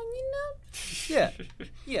 you okay. know, yeah,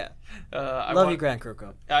 yeah. I Love want- you, Grant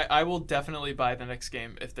Kirkhope. I will definitely buy the next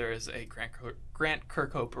game if there is a Grant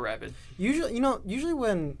Kirkhope Rabbit. Usually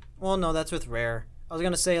when, well, no, that's with Rare. I was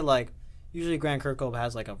gonna say like, usually Grant Kirkhope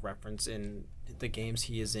has like a reference in the games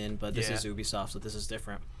he is in, but this Yeah. is Ubisoft, so this is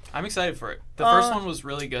different. I'm excited for it. The first Uh, one was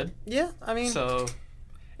really good, Yeah, I mean, so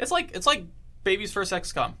it's like baby's first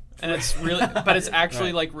XCOM, and it's really, but it's actually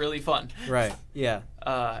Right. like really fun. right, yeah.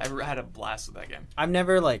 I had a blast with that game. I've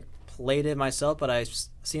never like played it myself, but I've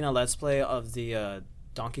seen a Let's Play of the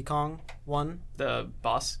Donkey Kong one, The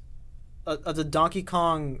boss. of the Donkey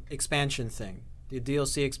Kong expansion thing, the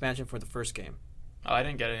DLC expansion for the first game. Oh, I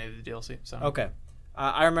didn't get any of the DLC. So Okay,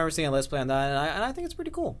 I remember seeing a Let's Play on that, and I think it's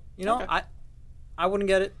pretty cool. You know, Okay. I wouldn't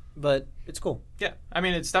get it, but it's cool. yeah, I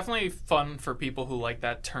mean it's definitely fun for people who like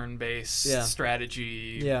that turn-based Yeah.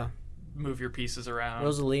 strategy. Yeah, Move your pieces around.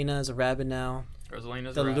 Rosalina is a rabbit now.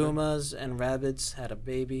 Rosalina's The a rabbit. Lumas and rabbits had a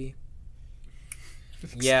baby.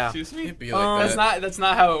 Yeah. Excuse me. It'd be like That's that.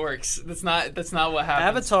 not how it works. That's not what happens.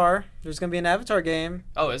 Avatar. There's gonna be an Avatar game.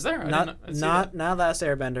 Oh, is there? I didn't see that. Not Last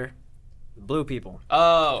Airbender. Blue people.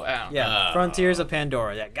 Oh, yeah. Yeah. Oh. Frontiers of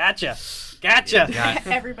Pandora. Yeah. Gotcha.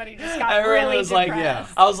 Everybody just got Everyone really was like,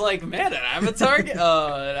 depressed. I was like, man, an Avatar game.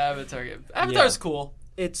 Oh, an Avatar game. Avatar's cool,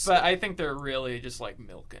 It's but I think they're really just like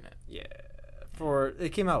milking it. yeah. It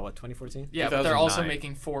came out what 2014? Yeah, but they're also 2009.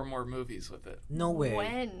 making 4 more movies with it. No way.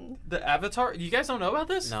 When? The Avatar. You guys don't know about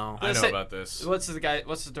this? No. I know Say- about this. What's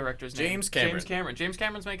the director's name? James Cameron. James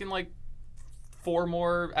Cameron's making like 4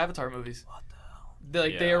 more Avatar movies. What the hell?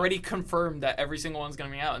 They Yeah. already confirmed that every single one's gonna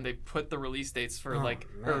be out, and they put the release dates for Oh, or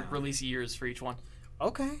man. release years for each one.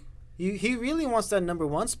 Okay. He really wants that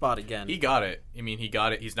 #1 spot again. He got it. I mean, he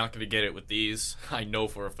got it. He's not going to get it with these. I know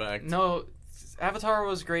for a fact. No, Avatar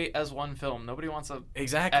was great as one film. Nobody wants a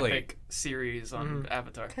Exactly. epic series on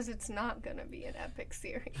Avatar. Because it's not gonna be an epic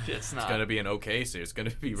series. It's not. It's going to be an okay series. It's going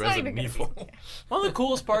to be It's not even Resident gonna Evil. be. One of the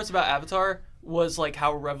coolest parts about Avatar was like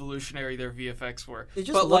how revolutionary their VFX were. It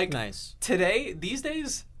just but looked like nice. these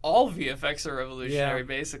days, all VFX are revolutionary Yeah.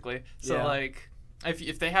 basically. So Yeah. like.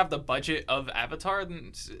 If they have the budget of Avatar, then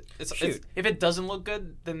it's Shoot. if it doesn't look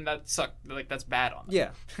good, then that's bad on them.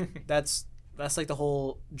 Yeah. That's like the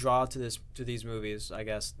whole draw to these movies, I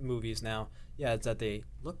guess. Movies now. Yeah, it's that they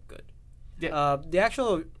look good. Yeah. The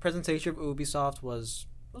actual presentation of Ubisoft was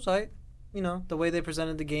right. You know, the way they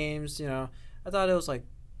presented the games, you know, I thought it was like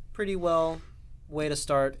pretty well way to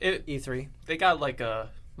start E It- E3. They got like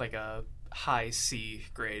a high C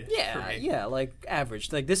grade. for Yeah, me. yeah, like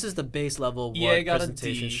average. Like this is the base level of EA what got a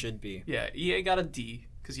presentation D. should be. Yeah, EA got a D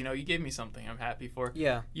because you gave me something I'm happy for.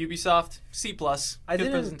 Yeah. Ubisoft C+. I Good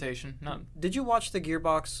didn't- presentation. None. Did you watch the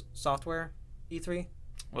Gearbox software E3?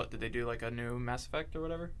 What did they do? Like a new Mass Effect or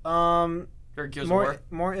whatever? Or Gears of More War?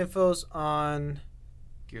 more infos on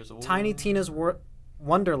Gears of War. Tiny Tina's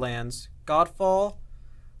Wonderlands, Godfall,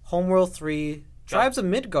 Homeworld 3, Tribes of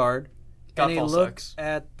Midgard, and a Godfall look sucks.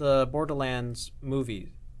 at the Borderlands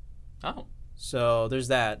movie. Oh. So there's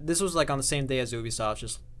that. This was like on the same day as Ubisoft,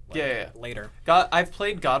 just like Yeah. later. I've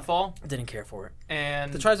played Godfall, Didn't care for it.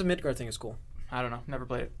 and The Tribes of Midgard thing is cool. I don't know, never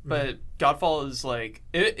played it. But Godfall is like,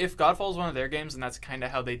 if Godfall is one of their games, and that's kind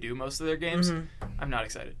of how they do most of their games, Mhm. I'm not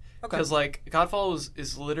excited. Okay. Because like Godfall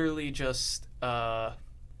is literally just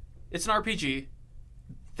it's an RPG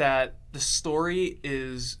that the story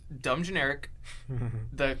is dumb generic.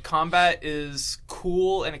 The combat is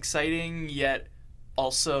cool and exciting, yet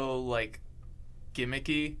also like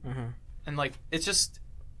gimmicky, Mhm. and like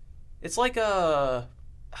it's like a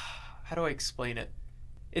how do I explain it?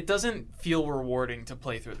 It doesn't feel rewarding to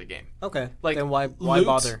play through the game. Okay. Like, then why Loot-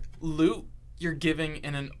 bother? Loot you're giving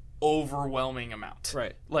in an overwhelming amount.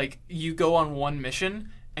 Right. Like you go on one mission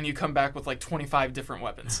and you come back with like 25 different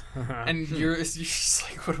weapons, and you're just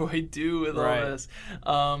like, what do I do with Right. all this?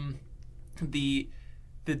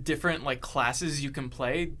 The different like classes you can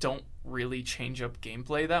play don't really change up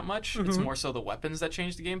gameplay that much. It's more so the weapons that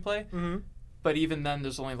change the gameplay. Mm-hmm. But even then,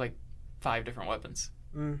 there's only like 5 different weapons,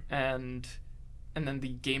 Mm. and then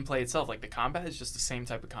the gameplay itself, like the combat, is just the same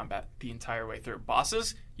type of combat the entire way through.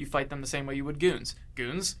 Bosses, you fight them the same way you would goons.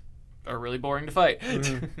 Goons are really boring to fight.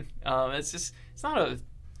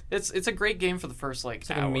 It's a great game for the first like It's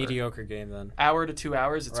like hour. a mediocre game then. Hour to 2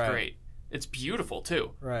 hours. It's Right. great. It's beautiful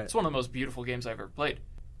too. Right. It's one of the most beautiful games I've ever played.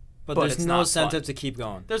 But but there's it's no not incentive fun. to keep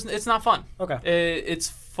going. It's not fun. Okay. It's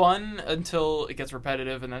fun until it gets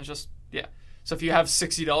repetitive, and then it's just So if you have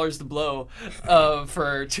 $60 to blow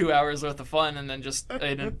for 2 hours worth of fun, and then just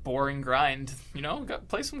in a boring grind,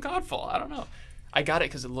 play some Godfall. I don't know. I got it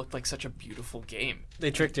because it looked like such a beautiful game.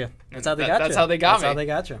 They tricked you. That's And how they got you. that's how they got That's me. how they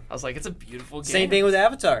got you. I was like, it's a beautiful game. Same thing with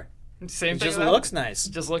Avatar. Same It thing. just with looks that. nice.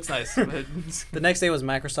 It just looks nice. But The next day was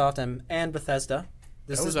Microsoft and Bethesda.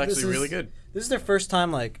 That was actually really good. This is their first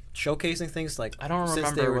time like showcasing things like I don't since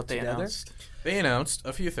they remember were what they together. announced. They announced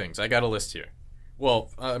a few things. I got a list here.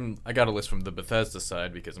 Well, I got a list from the Bethesda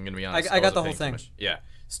side because I'm going to be honest. I got wasn't the whole paying too thing. much. Yeah.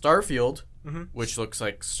 Starfield, Mhm. which looks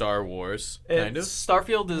like Star Wars, kind of.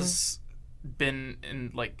 Starfield has been in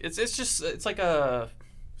like it's like a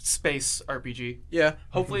space RPG. Yeah.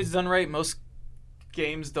 Hopefully it's done right. Most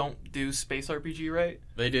games don't do space RPG right.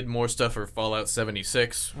 They did more stuff for Fallout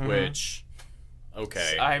 76, Mhm. which,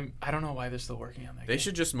 okay. I don't know why they're still working on that. They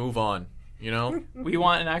should just move on, you know? We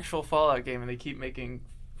want an actual Fallout game, and they keep making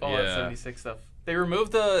Fallout Yeah. 76 stuff. They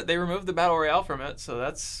removed the battle royale from it, so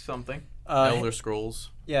that's something. Elder Scrolls.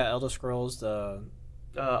 Yeah, Elder Scrolls. The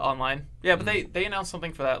Online, yeah, but they announce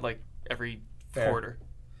something for that like every Fair. quarter.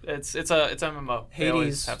 It's MMO. They always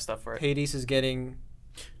Hades have stuff for it. Hades is getting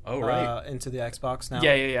Oh, right. into the Xbox now.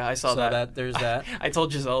 Yeah. I saw So that. that there's that. I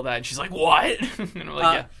told Giselle that, and she's like, "What?" And I'm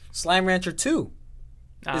like, Slime Rancher 2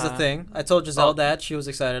 is a "Yeah." thing. I told Giselle well- that. She was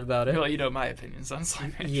excited about it. Well, you know my opinions on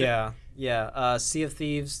Slime Rancher. Yeah. Sea of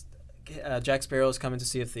Thieves. Jack Sparrow's coming to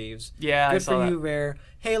Sea of Thieves. Yeah, I Good saw for that. you, Rare.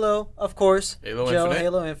 Halo, of course. Halo Joe, Infinite?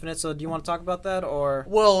 Halo Infinite. So do you want to talk about that or?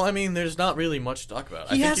 Well, I mean, there's not really much to talk about.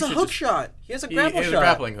 I He think has you a should hook just- shot. He has a He grapple has shot. a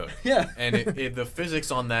grappling hook. Yeah. And the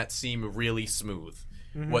physics on that seem really smooth.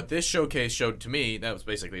 Mm-hmm. What this showcase showed to me, that was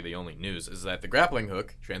basically the only news, is that the grappling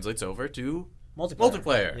hook translates over to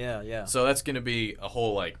multiplayer. Yeah. So that's going to be a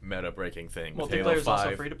whole like meta breaking thing with Halo Multiplayer is 5.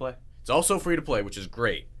 also free to play. It's also free to play, which is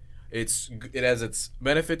great. It has its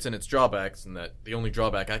benefits and its drawbacks, and that the only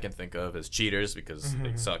drawback I can think of is cheaters because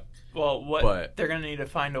they suck. Well, But- they're gonna need to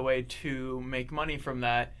find a way to make money from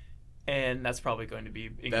that, and that's probably going to be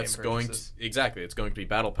in-game That's going to purchases. exactly. It's going to be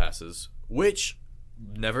battle passes, which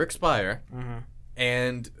never expire, Mm-hmm.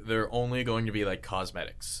 and they're only going to be like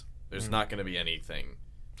cosmetics. There's not going to be anything,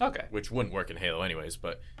 Okay. which wouldn't work in Halo anyways.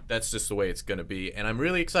 But that's just the way it's going to be, and I'm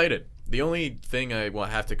really excited. The only thing I will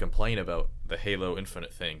have to complain about the Halo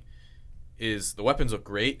Infinite thing is the weapons look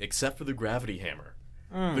great, except for the gravity hammer.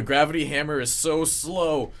 The gravity hammer is so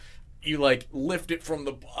slow. You like lift it from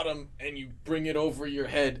the bottom and you bring it over your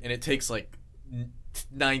head, and it takes like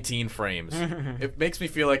 19 frames. It makes me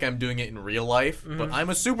feel like I'm doing it in real life, but I'm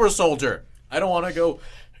a super soldier. I don't want to go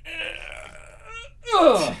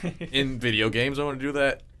in video games. I want to do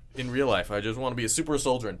that in real life. I just want to be a super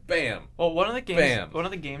soldier and bam. Well, one of the games Bam.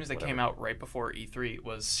 that came out right before E3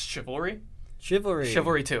 was Chivalry. Chivalry.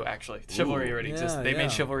 Chivalry 2, actually. Chivalry already Yeah, existed. They yeah.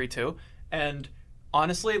 made Chivalry 2, and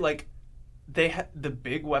honestly, like the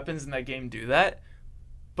big weapons in that game do that,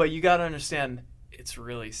 But you gotta understand, it's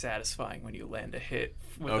really satisfying when you land a hit.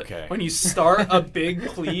 Okay. When you start a big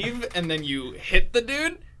cleave and then you hit the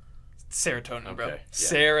dude, serotonin, bro. Okay, yeah.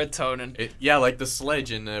 Serotonin. Yeah, like the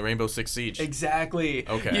sledge in Rainbow Six Siege. Exactly.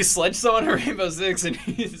 Okay. You sledge someone in Rainbow Six and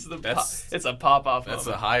it's a pop-off That's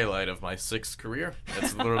the moment. highlight of my Six career.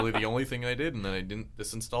 That's literally the only thing I did, and then I didn't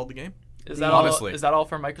disinstall the game. Is that honestly. all? Is that all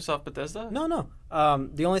for Microsoft Bethesda? No.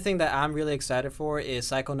 The only thing that I'm really excited for is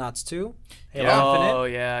Psychonauts 2, Halo Yeah. Infinite, Oh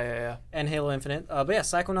yeah. and Halo Infinite. But yeah,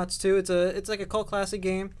 Psychonauts 2, it's like a cult classic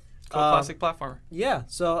game. Classic platformer. Yeah,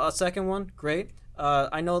 so a second one, great.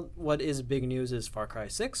 I know what is big news is Far Cry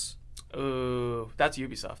 6. Ooh, that's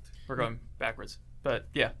Ubisoft. We're going backwards, but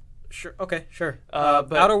yeah. Sure. Okay. Sure.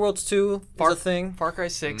 But Outer Worlds 2 Far- is a thing. Far Cry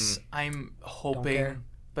 6, I'm care. hoping,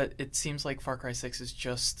 but it seems like Far Cry 6 is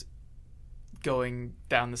just going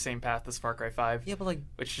down the same path as Far Cry 5, Yeah, but like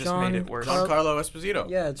which just John made it worse. Giancarlo Esposito.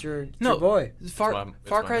 yeah, it's your No. boy. Far my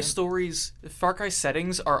Cry man. stories, Far Cry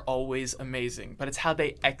settings are always amazing, but it's how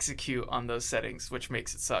they execute on those settings which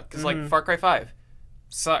makes it suck. Because like Far Cry 5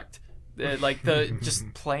 sucked. Like the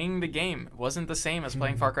just playing the game wasn't the same as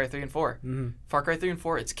playing Far Cry 3 and 4. Far Cry 3 and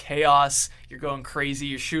 4, it's chaos. You're going crazy.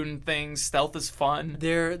 You're shooting things. Stealth is fun.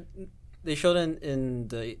 They showed in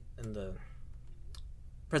the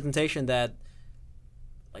presentation that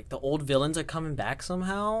like the old villains are coming back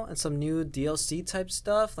somehow, and some new DLC type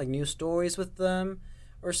stuff, like new stories with them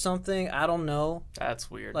or something. I don't know. That's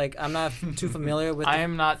weird. Like I'm not too familiar with. I the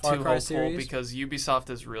am not Far too Cry hopeful series. because Ubisoft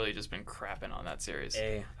has really just been crapping on that series.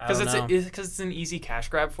 I Because don't know. it's an easy cash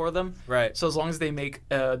grab for them. Right. So as long as they make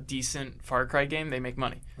a decent Far Cry game, they make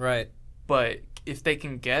money. Right. But if they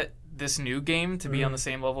can get this new game to be on the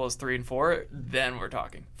same level as 3 and 4, then we're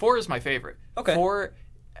talking. 4 is my favorite. Okay.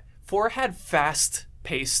 4 had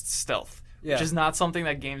fast-paced stealth, Yeah. which is not something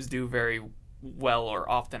that games do very well or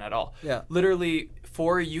often at all. Yeah. Literally,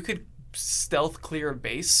 4, you could stealth clear a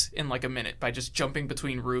base in like a minute by just jumping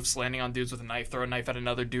between roofs, landing on dudes with a knife, throw a knife at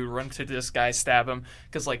another dude, run to this guy, stab him.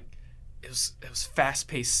 Because like it was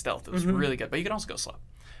fast-paced stealth. It was really good, but you can also go slow.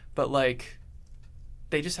 But like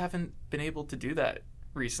they just haven't been able to do that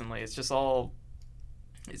recently. It's just all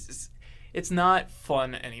it's not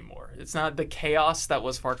fun anymore. It's not the chaos that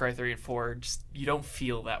was Far Cry 3 and 4. Just you don't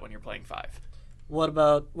feel that when you're playing 5. What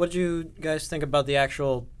did you guys think about the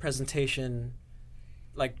actual presentation,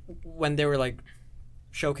 like when they were like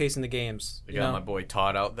showcasing the games? I got my boy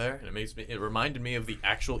Todd out there, and it reminded me of the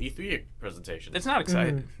actual E3 presentation. It's not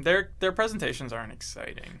exciting. Their presentations aren't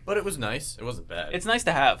exciting. But it was nice. It wasn't bad. It's nice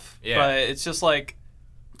to have, Yeah. but it's just like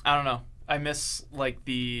I don't know. I miss like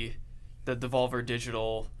the Devolver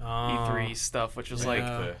Digital E3 stuff, which was like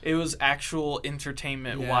Yeah. it was actual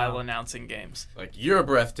entertainment Yeah. while announcing games. like you're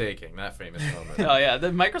breathtaking. That famous moment. Oh yeah, the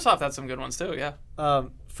Microsoft had some good ones too. Yeah.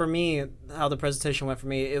 For me, how the presentation went for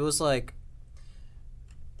me, it was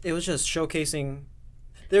just showcasing.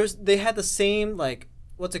 They had the same like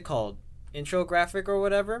what's it called, intro graphic or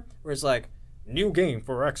whatever, where it's like new game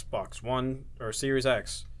for Xbox One or Series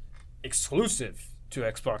X, exclusive to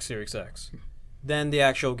Xbox Series X. Then the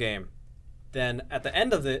actual game. Then at the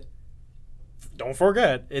end of it, don't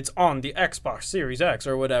forget it's on the Xbox Series X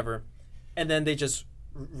or whatever, and then they just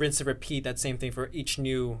rinse and repeat that same thing for each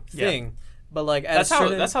new thing. But like at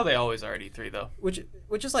That's how they always are at E3 though. which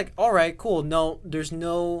is like all right, cool. No, there's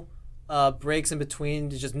no breaks in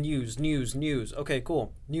between. It's just news. Okay,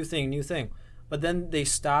 cool. New thing. But then they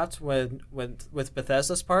stopped with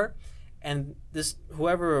Bethesda's part, and this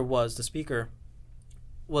whoever it was, the speaker,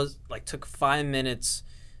 was like took 5 minutes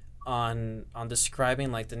on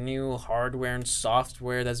describing like the new hardware and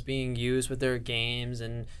software that's being used with their games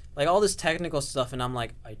and like all this technical stuff, and I'm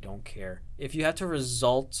like, I don't care. If you have to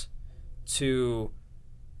result to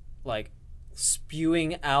like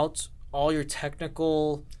spewing out all your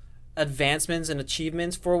technical advancements and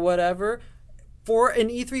achievements for whatever for an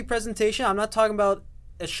E3 presentation, I'm not talking about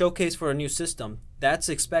a showcase for a new system. That's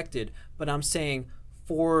expected, but I'm saying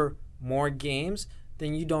for more games,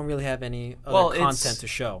 then you don't really have any other content to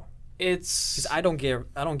show. It's Because I don't give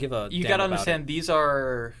a you damn gotta about understand these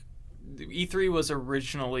are E3 was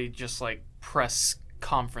originally just like press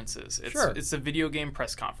conferences. It's a video game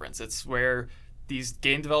press conference. It's where these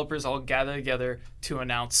game developers all gather together to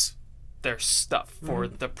announce their stuff for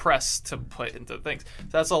the press to put into things. So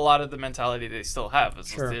that's a lot of the mentality they still have.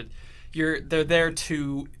 It's Sure. just they're there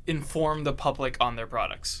to inform the public on their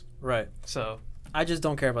products. it. Right. So I just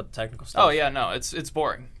don't care about the technical stuff. oh yeah, no, it's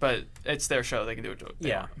boring, but it's their show. They can do it.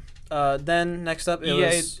 Yeah. Then next up, it EA.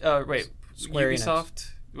 was Square Enix. Ubisoft.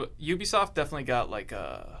 Ubisoft definitely got like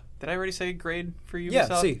a. Did I already say grade for Ubisoft?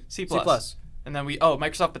 Yeah, C. C+. C+. And then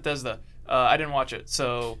Microsoft Bethesda. I didn't watch it,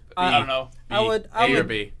 so I don't know. B, I would- A or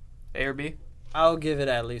B. A or B? I'll give it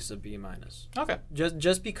at least a B minus. Okay.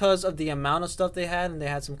 Just because of the amount of stuff they had, and they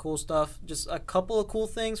had some cool stuff. Just a couple of cool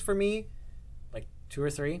things for me, like 2 or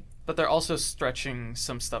 3. But they're also stretching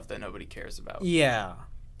some stuff that nobody cares about. Yeah,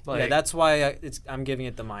 Like, yeah. That's why I'm giving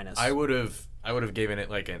it the minus. I would have given it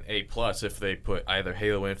like an A+ if they put either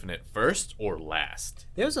Halo Infinite first or last.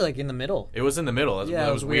 It was like in the middle. It was in the middle. Yeah,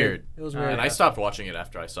 That was weird. It was weird. And I stopped watching it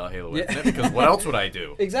after I saw Halo Yeah. Infinite because what else would I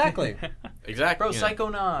do? Exactly. Exactly. bro, you know.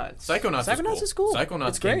 Psychonauts. Psychonauts is cool. Psychonauts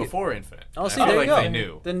It's came great. before Infinite. Oh, I see, feel there like you go. they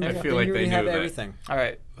knew. Then, I then feel like you they already knew have that. everything. All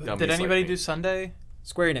right. Dummies Did like anybody me. do Sunday?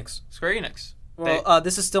 Square Enix. Square Enix. Well,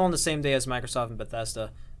 this is still on the same day as Microsoft and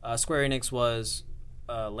Bethesda. Square Enix was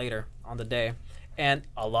later on the day, and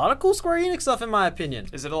a lot of cool Square Enix stuff, in my opinion.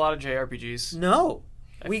 Is it a lot of JRPGs? No,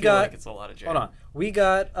 I we feel got. like it's a lot of JRPGs. Hold on, we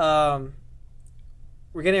got.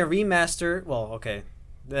 We're getting a remaster. Well, okay,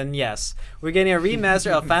 then yes, we're getting a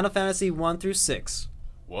remaster of Final Fantasy 1 through 6.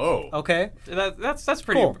 Whoa. Okay, That's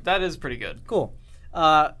pretty. Cool. That is pretty good. cool.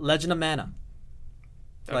 Legend of Mana.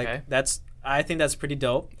 Like Okay. I think that's pretty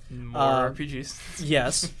dope. More RPGs.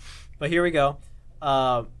 Yes, but here we go.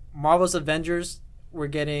 Marvel's Avengers. We're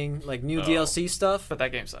getting like new Oh. DLC stuff. But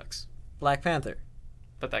that game sucks. Black Panther.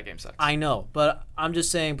 But that game sucks. I know, but I'm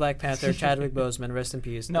just saying Black Panther, Chadwick Boseman, rest in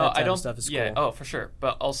peace. no, that type I don't. Of stuff is yeah. cool. Oh, for sure.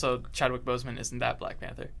 But also, Chadwick Boseman isn't that Black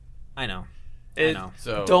Panther. I know. It, know.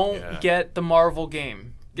 So don't yeah. get the Marvel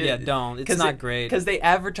game. Yeah, don't. It's not great. Because they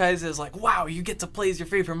advertise it as like, wow, you get to play as your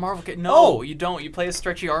favorite Marvel kid. No, Oh! you don't. You play as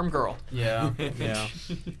Stretchy Arm Girl. Yeah, yeah,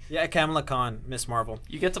 yeah. Kamala Khan, Miss Marvel.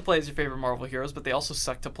 You get to play as your favorite Marvel heroes, but they also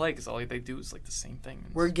suck to play because all they do is like the same thing.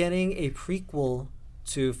 We're getting a prequel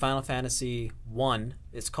to Final Fantasy 1.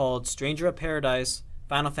 It's called Stranger of Paradise: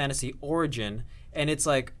 Final Fantasy Origin, and it's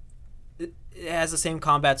like it has the same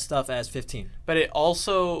combat stuff as 15. But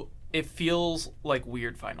it feels like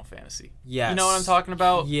weird Final Fantasy. Yes. You know what I'm talking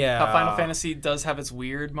about? Yeah. How Final Fantasy does have its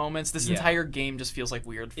weird moments. This Yeah. entire game just feels like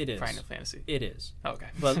weird It is. Final Fantasy. It is. Okay.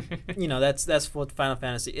 But that's what Final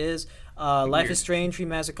Fantasy is. Life Weird. is Strange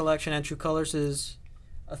Remastered Collection and True Colors is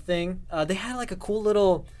a thing. They had like a cool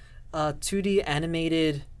little 2D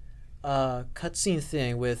animated cutscene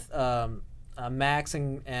thing with Max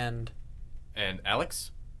and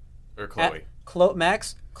Alex or Chloe?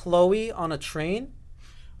 Max, Chloe on a train,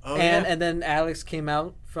 Oh and then Alex came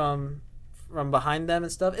out from behind them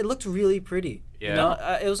and stuff. It looked really pretty. Yeah. You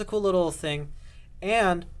know, it was a cool little thing.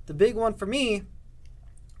 And the big one for me,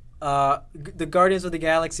 the Guardians of the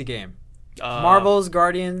Galaxy game. Marvel's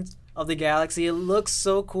Guardians of the Galaxy. It looks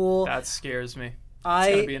so cool. That scares me. It's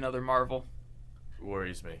gonna be I another Marvel.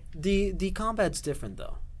 worries me. the combat's different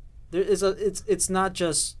though. There is it's not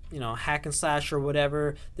just hack and slash or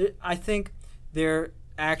whatever. I think they're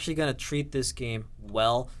actually gonna treat this game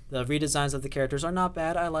well. The redesigns of the characters are not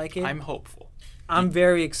bad. I like it. I'm hopeful. I'm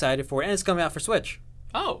very excited for it, and it's coming out for Switch.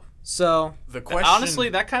 Oh, So The question, honestly,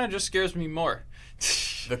 that kind of just scares me more.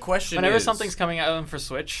 the question Whenever is, something's coming out for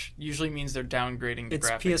Switch, usually means they're downgrading the it's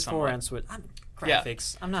graphics PS4 somewhat. and Switch. Yeah.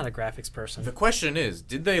 Graphics. I'm not a graphics person. the question is,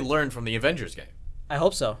 did they learn from the Avengers game? I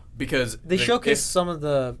hope so. Because They showcased some of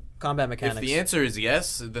the combat If mechanics. the answer is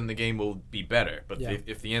yes, then the game will be better. But Yeah.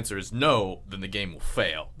 if the answer is no, then the game will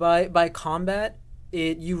fail. by combat,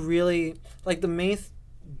 you really like the main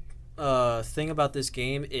thing about this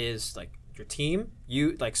game is like your team.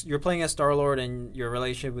 You're playing as Star-Lord, and your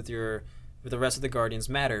relationship with the rest of the Guardians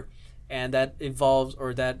matter, and that evolves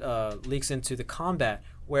or that leaks into the combat.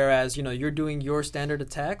 Whereas you're doing your standard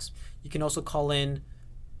attacks, you can also call in.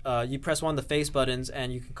 You press one of the face buttons,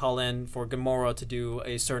 and you can call in for Gamora to do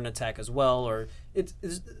a certain attack as well. Or it's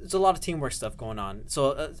a lot of teamwork stuff going on.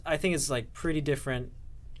 So I think it's like pretty different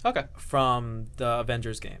Okay. from the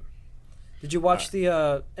Avengers game. Did you watch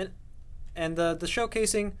the and the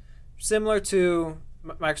showcasing similar to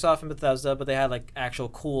Microsoft and Bethesda, but they had like actual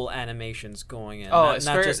cool animations going in. Oh, not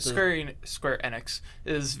Square, just the- Square Enix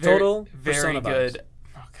is very, Total very Persona good. vibes.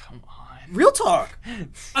 Oh, come on. Real talk.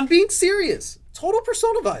 I'm being serious. Total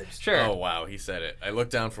Persona vibes. Sure. Oh wow, he said it. I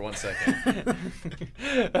looked down for 1 second.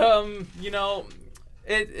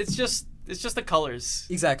 It's just the colors.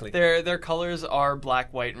 Exactly. Their colors are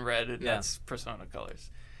black, white, and red, and Yeah. that's Persona colors.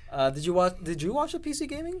 Did you watch the PC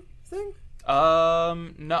gaming thing?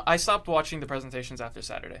 No, I stopped watching the presentations after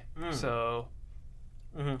Saturday, Mm. so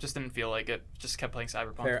Mhm. just didn't feel like it. Just kept playing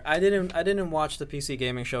Cyberpunk. Fair. I didn't watch the PC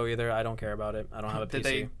gaming show either. I don't care about it. I don't have a Did PC.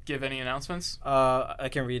 they give any announcements? I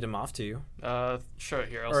can read them off to you. Sure.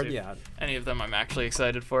 Here, I'll Or see. if yeah. any of them I'm actually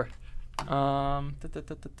excited for.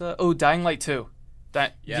 Oh, Dying Light 2.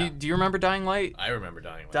 Yeah. Do you remember Dying Light? I remember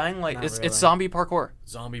Dying Light. Dying Light. Not It's really. zombie parkour.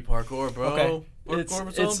 Zombie parkour, bro. Okay. It's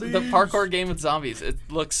with the zombies. parkour game with zombies. It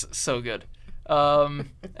looks so good. And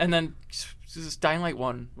then just Dying Light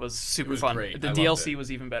 1 was super was fun. great. The I loved DLC it.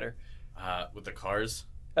 was even better. With the cars.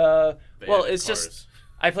 Well, They added it's cars. just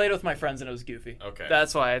I played it with my friends and it was goofy. Okay.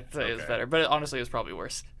 That's why I say it was Okay. better. But honestly, it was probably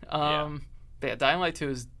worse. But yeah, Dying Light 2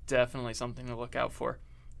 is definitely something to look out for.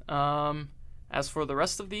 As for the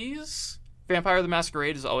rest of these, Vampire the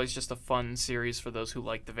Masquerade is always just a fun series for those who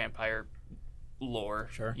like the vampire lore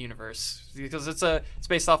universe, because it's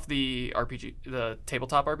based off the RPG, the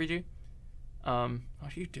tabletop RPG. What are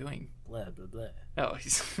you doing? Blah blah blah. Oh,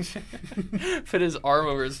 he's put his arm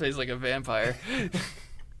over his face like a vampire.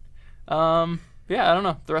 Yeah, I don't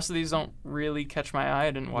know. The rest of these don't really catch my eye.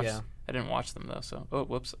 I didn't watch. Yeah. I didn't watch them though. So, oh,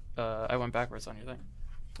 whoops. I went backwards on your thing.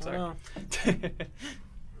 Sorry.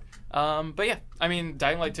 Oh. But yeah, I mean,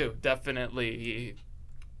 Dying Light 2, definitely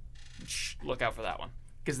look out for that one,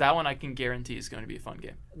 because that one I can guarantee is going to be a fun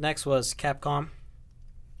game. Next was Capcom.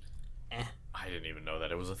 I didn't even know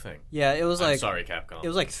that it was a thing. Yeah, it was I'm like sorry, Capcom. it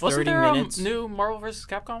was like 30 Wasn't there minutes. a new Marvel vs.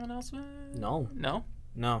 Capcom announcement? No.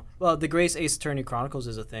 No. Well, the Grace Ace Attorney Chronicles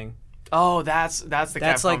is a thing. Oh, that's the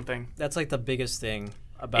Capcom like thing. That's like the biggest thing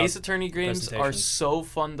about Ace Attorney games are presentation. so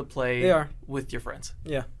fun to play. They are. With your friends.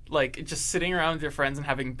 Yeah. Like just sitting around with your friends and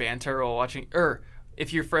having banter while watching, or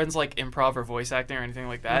if your friends like improv or voice acting or anything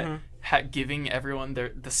like that, giving everyone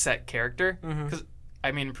the set character. Because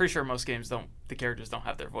I mean, I'm pretty sure most games the characters don't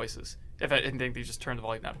have their voices. If I didn't think they just turn the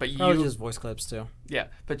volume down, but Probably just voice clips too. yeah,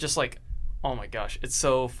 but just like, oh my gosh, it's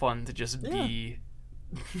so fun to just be.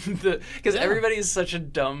 Because everybody is such a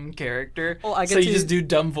dumb character, Oh, I get so you to- just do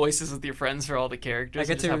dumb voices with your friends for all the characters. I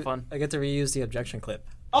get and just to have fun. I get to reuse the objection clip.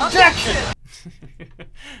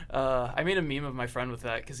 I made a meme of my friend with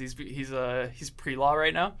that because he's pre-law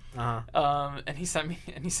right now. And he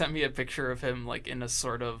sent me a picture of him like in a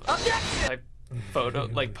sort of like photo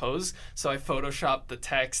like pose. So I photoshopped the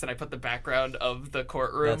text and I put the background of the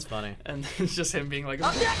courtroom. That's funny. And it's just him being like,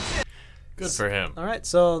 Good for him. All right,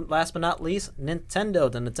 so last but not least,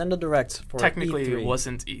 Nintendo, the Nintendo Direct for technically E3. it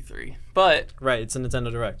wasn't E3, but Right, it's a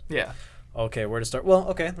Nintendo Direct. yeah, Okay, where to start? Well,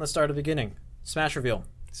 okay, let's start at the beginning. Smash reveal.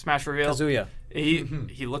 Smash reveal. Kazuya. He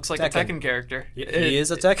looks like Tekken. a Tekken character. He is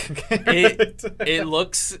a Tekken It character.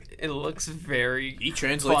 looks very. He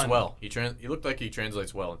translates fun. well. He looked like he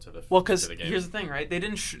translates well into the Well, because into the game. here's the thing, right? They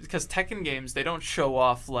didn't because Tekken games they don't show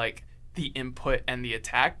off like the input and the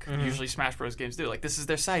attack. Usually Smash Bros. Games do. Like this is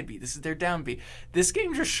their side B, this is their down B. This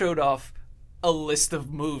game just showed off a list of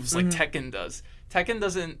moves like Tekken does. Tekken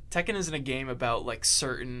isn't a game about like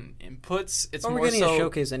certain inputs. It's Well, more we're getting so a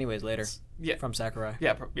showcase anyways later yeah, from Sakurai.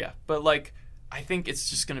 yeah, yeah. But like I think it's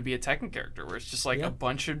just gonna be a Tekken character where it's just like Yeah. a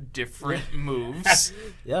bunch of different moves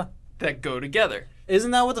Yeah. that go together.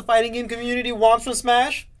 Isn't that what the fighting game community wants from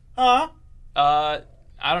Smash? Huh?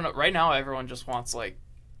 I don't know. Right now, everyone just wants like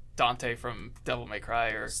Dante from Devil May Cry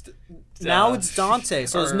or Now it's Dante,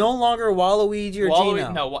 so it's or no longer Waluigi or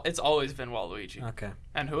Gino. No, it's always been Waluigi. Okay.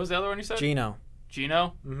 And who was the other one you said? Gino.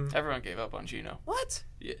 Gino. Everyone gave up on Gino. What?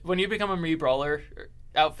 Yeah, when you become a Mii Brawler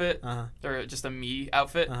outfit Uh-huh. or just a Mii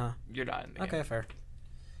outfit, Uh-huh. you're not in the Okay, game. fair.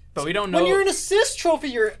 But we don't know. When you're an assist trophy,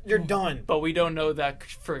 you're done. But we don't know that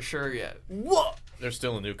for sure yet. What? There's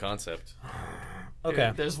still a new concept.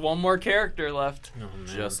 Okay. There's one more character left.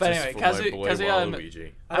 Justice But anyway, for my boy Kazuya,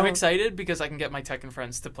 Waluigi. I'm excited because I can get my Tekken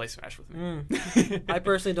friends to play Smash with me. I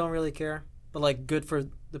personally don't really care, but like, good for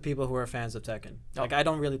the people who are fans of Tekken. Like, I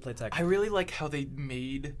don't really play Tekken. I really like how they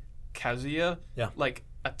made Kazuya Yeah. like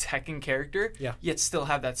a Tekken character, Yeah. yet still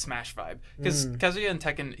have that Smash vibe. Because Kazuya in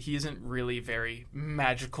Tekken, he isn't really very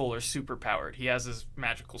magical or super powered. He has his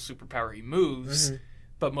magical superpower, he moves,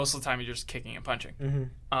 but most of the time you're just kicking and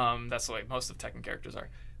punching. That's the way most of Tekken characters are.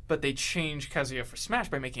 But they changed Kazuya for Smash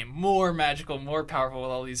by making him more magical, more powerful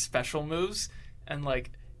with all these special moves, and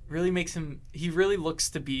like really makes him. He really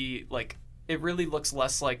looks to be like. It really looks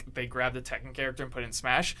less like they grabbed the Tekken character and put it in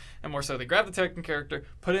Smash, and more so they grabbed the Tekken character,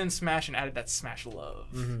 put it in Smash, and added that Smash love.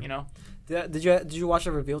 You know? Did you watch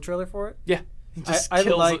a reveal trailer for it? Yeah. He just I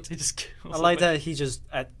kills liked- it. He just kills I like it. that he just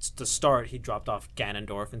at the start he dropped off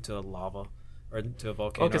Ganondorf into a lava or into a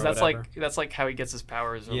volcano. Oh, because or whatever. that's like how he gets his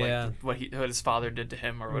powers, or Yeah. like what his father did to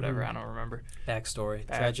him, or whatever. I don't remember. Backstory,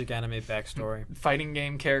 tragic anime backstory. Fighting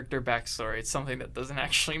game character backstory. It's something that doesn't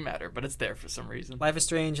actually matter, but it's there for some reason. Life is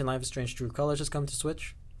Strange and Life is Strange True Colors has come to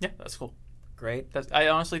Switch. Yeah, that's cool. Great. I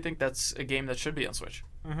honestly think that's a game that should be on Switch.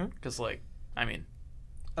 Mhm. Because like, I mean,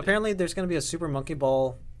 Apparently, there's going to be a Super Monkey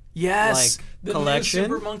Ball. yes, Like, the collection? new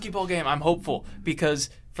Super Monkey Ball game. I'm hopeful because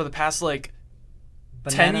for the past like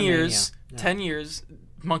Banana 10 years, Mania. 10 years,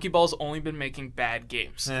 Monkey Ball's only been making bad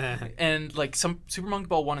games. And like some Super Monkey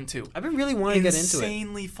Ball 1 and 2. I've been really wanting to get into it.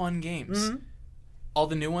 Insanely fun games. all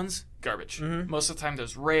the new ones, garbage. Mhm. Most of the time,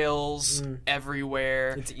 there's rails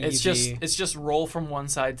everywhere. It's It's just roll from one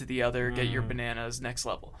side to the other, get your Mhm. bananas, next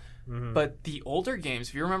level. Mhm. But the older games,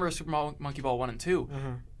 if you remember Super Monkey Ball 1 and 2,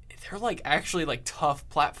 they're like actually like tough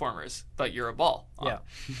platformers, but you're a ball. Yeah.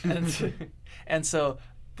 And so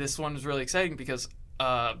this one was really exciting because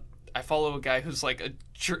I follow a guy who's like a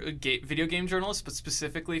video game journalist, but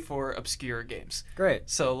specifically for obscure games. Great.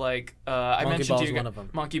 So like I Monkey mentioned Ball's to you one of them.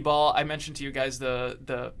 Monkey Ball. I mentioned to you guys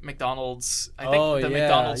the McDonald's. I think Oh, the yeah.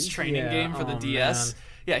 McDonald's training Yeah. game for the Oh, DS. man.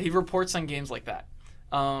 Yeah, he reports on games like that.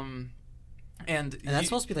 And that's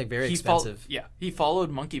supposed to be like very he expensive. he followed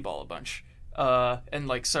Monkey Ball a bunch, and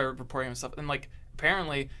like started reporting on stuff. And like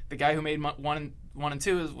apparently the guy who made one and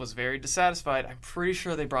two was very dissatisfied. I'm pretty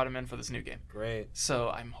sure they brought him in for this new game. Great. So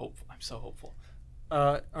I'm so hopeful.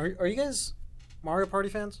 Are you guys Mario Party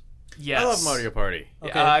fans? Yes. I love Mario Party.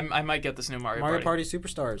 Okay. Yeah, I might get this new Mario Party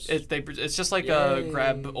Superstars. It's just like Yay.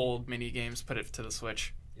 grab old mini games, put it to the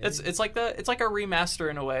Switch. Yay. It's like a remaster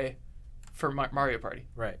in a way for Mario Party,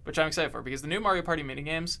 right. which I'm excited for because the new Mario Party mini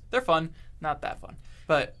games, they're fun, not that fun,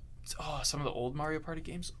 but some of the old Mario Party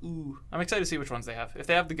games, ooh, I'm excited to see which ones they have. If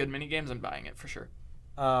they have the good mini games, I'm buying it for sure.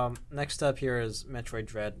 Next up here is Metroid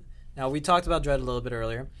Dread. Now we talked about Dread a little bit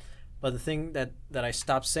earlier, but the thing that I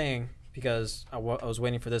stopped saying because I was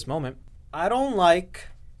waiting for this moment, I don't like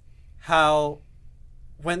how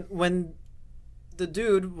when the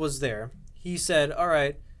dude was there, he said, "All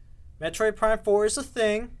right, Metroid Prime 4 is a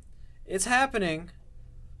thing. It's happening.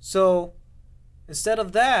 So instead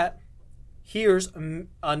of that, here's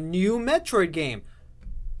a new Metroid game."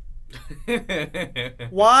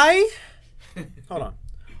 Why? Hold on.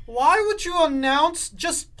 Why would you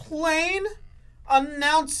just plain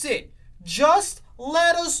announce it? Just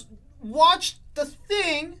let us watch the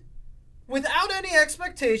thing without any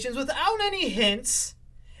expectations, without any hints,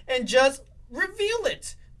 and just reveal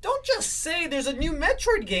it. Don't just say there's a new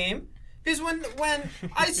Metroid game. Because when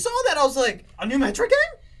I saw that, I was like, a new Metroid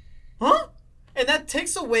game? Huh? And that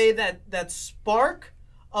takes away that spark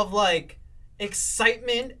of like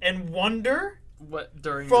excitement and wonder What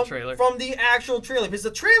during from the trailer? from the actual trailer. Because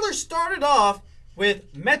the trailer started off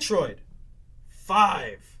with Metroid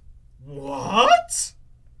 5. What?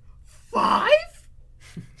 5?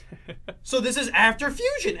 So this is after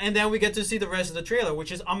Fusion, and then we get to see the rest of the trailer,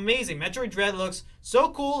 which is amazing. Metroid Dread looks so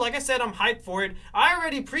cool. Like I said, I'm hyped for it. I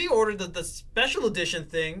already pre-ordered the special edition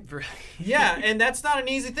thing. Yeah, and that's not an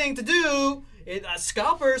easy thing to do.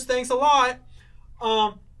 Scalpers, thanks a lot.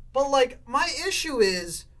 But like, my issue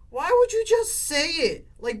is, why would you just say it?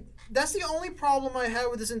 Like, that's the only problem I had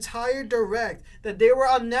with this entire Direct, that they were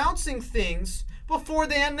announcing things before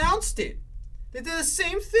they announced it. They did the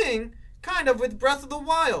same thing, kind of, with Breath of the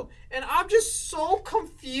Wild. And I'm just so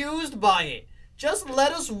confused by it. Just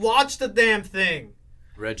let us watch the damn thing.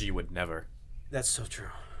 Reggie would never. That's so true.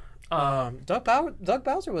 Doug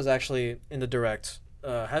Bowser was actually in the Direct.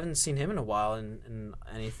 Haven't seen him in a while in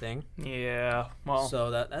anything. Yeah, well, So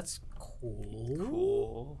that's cool.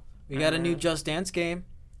 cool. We got a new Just Dance game.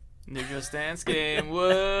 New Just Dance game.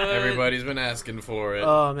 What? Everybody's been asking for it.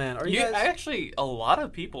 Oh man, are you You guys? actually, a lot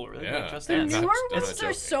of people really Yeah. like Just The Dance. That's- newer that's ones are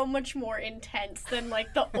joking. so much more intense than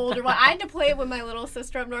like the older one. I had to play it with my little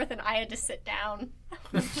sister up north, and I had to sit down.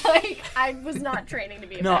 Like I was not training to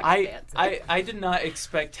be a No, backup dancer. I did not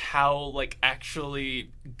expect how like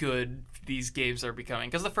actually good these games are becoming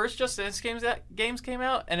because the first Just Dance games came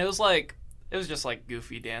out and it was just like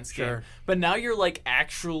goofy dance game. Sure. But now you're like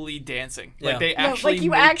actually dancing. Yeah. Like they No, actually like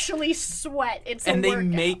you make, actually sweat. It's a and they workout.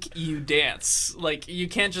 make you dance. Like you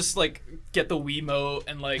can't just like get the Wiimote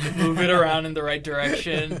and like move it around in the right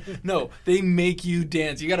direction. No, they make you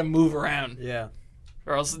dance. You got to move around, Yeah.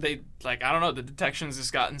 or else they like I don't know. The detection's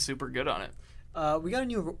just gotten super good on it. We got a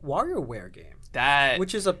new WarioWare game, Which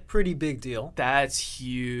which is a pretty big deal. that's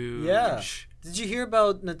huge. Yeah. Did you hear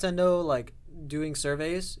about Nintendo like doing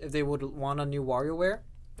surveys if they would want a new WarioWare?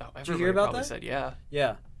 Oh, Did you hear everybody about probably that? said yeah.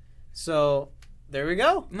 Yeah. So there we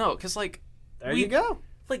go. No, because like There you go.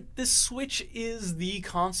 like the Switch is the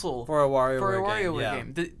console For a WarioWare for a game. WarioWare Yeah.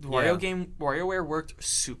 game. The Yeah. WarioWare worked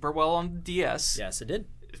super well on the DS. Yes, it did.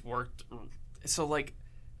 It worked. So like,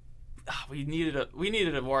 we needed a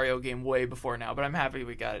Wario game way before now, but I'm happy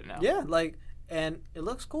we got it now. Yeah, like, and it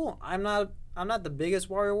looks cool. I'm not the biggest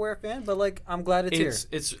WarioWare fan, but like, I'm glad it's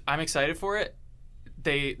here. I'm excited for it.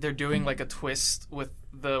 They're doing like a twist with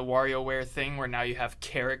the WarioWare thing where now you have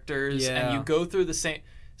characters and Yeah. you go through the same.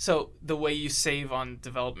 So the way you save on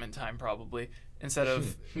development time probably instead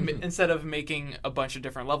of making a bunch of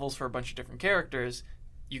different levels for a bunch of different characters,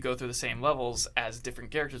 you go through the same levels as different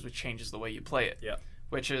characters, which changes the way you play it. Yeah.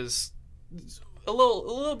 Which is a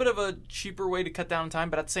little bit of a cheaper way to cut down time,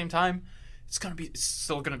 but at the same time, it's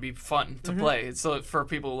still gonna be fun to play. It's still, for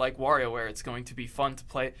people like WarioWare, it's going to be fun to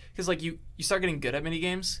play because like you start getting good at mini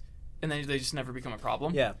games, and then they just never become a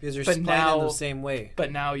problem. Yeah, because you're But just playing them now- the same way.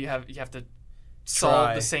 But now you have to solve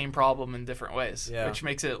Try. the same problem in different ways, Yeah. which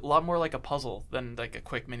makes it a lot more like a puzzle than like a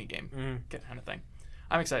quick mini game kind of thing.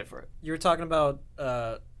 I'm excited for it. You were talking about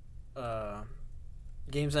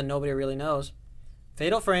games that nobody really knows.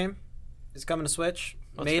 Fatal Frame is coming to Switch.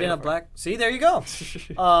 What's Made in Fatal a Frame? black. See, there you go. Is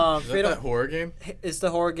that Fatal. that horror game? It's the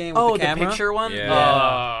horror game with Oh, the the camera. picture one?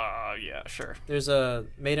 Yeah. Yeah, sure. There's a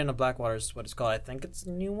Made in a Blackwater is what it's called. I think it's a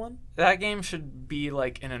new one. That game should be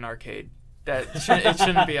like in an arcade. It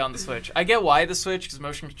shouldn't be on the Switch. I get why the Switch, because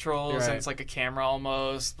motion controls Right. and it's like a camera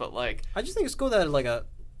almost, but like I just think it's cool that like a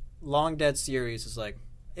long dead series is like,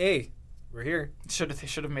 hey, we're here. they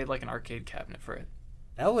should have made like an arcade cabinet for it.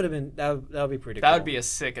 That would have been that would be pretty. That cool. would be a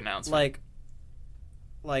sick announcement.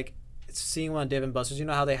 like seeing one on Dave and Buster's. You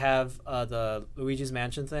know how they have the Luigi's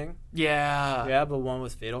Mansion thing? yeah, Yeah, but one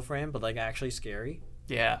with Fatal Frame, but like actually scary.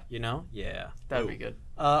 yeah, You know? Yeah. that'd Ooh. be good.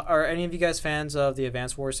 Are any of you guys fans of the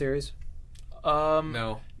Advance Wars series?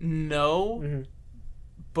 No. No, Mm-hmm.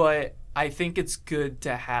 but I think it's good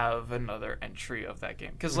to have another entry of that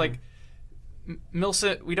game because like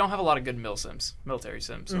milsim, we don't have a lot of good milsims, military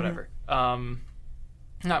sims, whatever.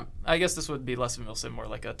 Not, I guess this would be less of a milsim, more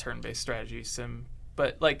like a turn-based strategy sim.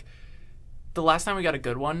 But like the last time we got a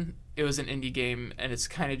good one, it was an indie game, and it's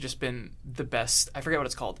kind of just been the best. I forget what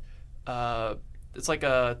it's called. It's like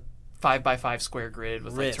a 5x5 square grid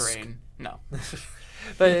with like Risk. terrain. No.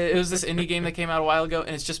 But it was this indie game that came out a while ago,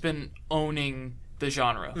 and it's just been owning the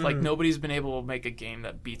genre. Like nobody's been able to make a game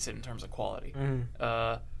that beats it in terms of quality.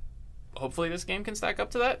 Hopefully, this game can stack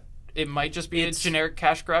up to that. It might just be a generic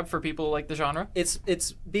cash grab for people who like the genre. It's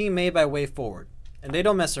being made by Way Forward, and they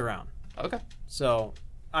don't mess around. Okay, So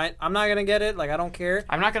I'm not gonna get it. Like I don't care.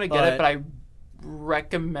 I'm not gonna get it, But- but I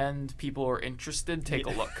recommend people who are interested take a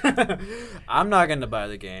look. I'm not gonna buy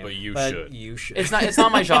the game. But you should. You should. It's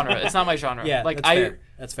not my genre. It's not my genre. Yeah, like that's fair.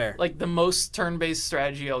 That's fair. like the most turn-based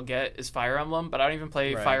strategy I'll get is Fire Emblem, but I don't even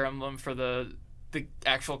play Right. Fire Emblem for the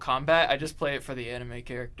actual combat. I just play it for the anime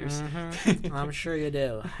characters. I'm sure you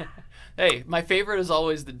do. Hey, my favorite is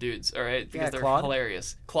always the dudes, all right? Because Yeah, they're Claude.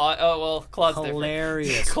 hilarious. Claude, oh, well, Claude's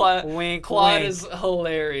Hilarious. different. Wink, Claude wink. is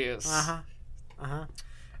hilarious.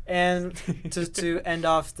 And to end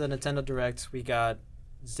off the Nintendo Direct, we got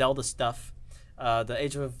Zelda stuff. The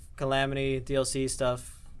Age of Calamity DLC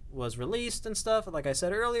stuff was released and stuff. Like I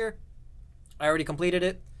said earlier, I already completed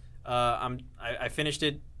it. I finished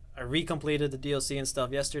it. I recompleted the DLC and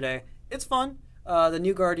stuff yesterday. It's fun. The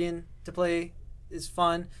new Guardian to play is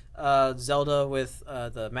fun. Zelda with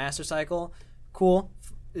the Master Cycle, cool.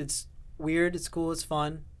 It's weird. It's cool. It's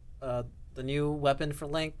fun. The new weapon for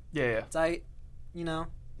Link, Yeah. tight. You know,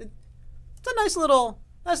 it's a nice little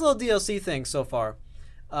DLC thing so far.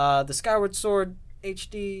 The Skyward Sword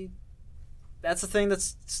HD, that's a thing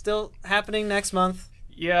that's still happening next month.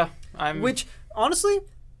 Yeah, Which honestly,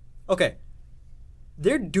 okay,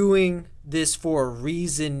 they're doing this for a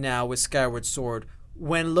reason now with Skyward Sword.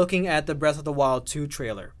 When looking at the Breath of the Wild 2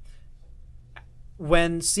 trailer,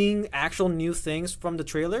 when seeing actual new things from the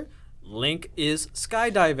trailer, Link is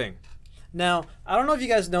skydiving. Now, I don't know if you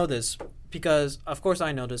guys know this, because of course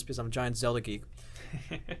I know this because I'm a giant Zelda geek.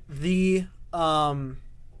 The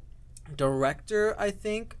director, I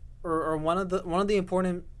think, or one of the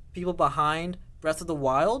important people behind Breath of the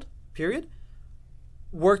Wild, period,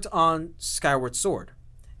 worked on Skyward Sword,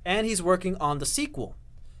 and he's working on the sequel.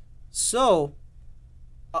 So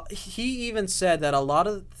he even said that a lot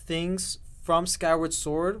of things from Skyward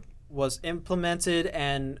Sword was implemented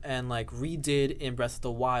and like redid in Breath of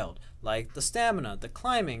the Wild, like the stamina, the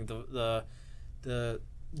climbing, the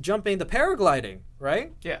jumping, the paragliding,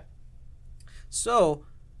 right? Yeah. So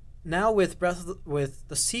now with with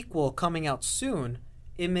the sequel coming out soon,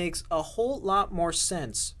 it makes a whole lot more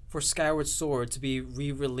sense for Skyward Sword to be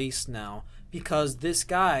re-released now, because this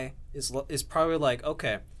guy is probably like,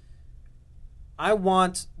 okay, I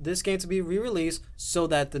want this game to be re-released so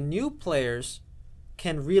that the new players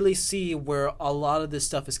can really see where a lot of this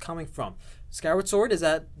stuff is coming from. Skyward Sword is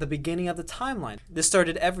at the beginning of the timeline. This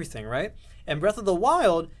started everything, right? And Breath of the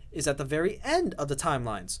Wild is at the very end of the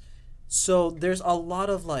timelines. So there's a lot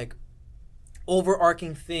of like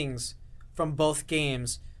overarching things from both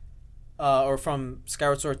games, or from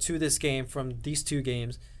Skyward Sword to this game, from these two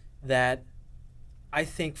games, that I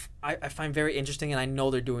think I find very interesting, and I know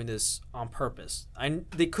they're doing this on purpose.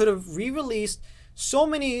 They could have re-released so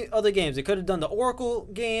many other games. They could have done the Oracle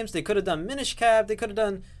games. They could have done Minish Cap. They could have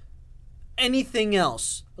done anything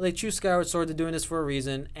else. But they choose Skyward Sword. They're doing this for a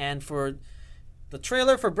reason. And for the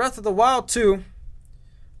trailer for Breath of the Wild 2,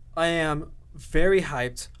 I am very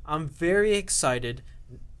hyped. I'm very excited.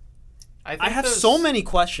 I have so many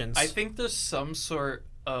questions. I think there's some sort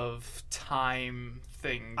of time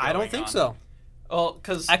thing. I don't think on. so. Well,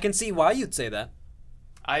 because I can see why you'd say that.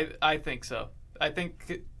 I think so. I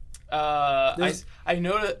think There's- I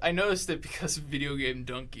noticed it because Video Game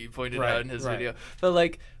Donkey pointed Right, out in his right. video. But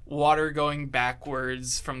like water going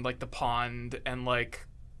backwards from like the pond and like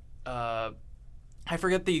I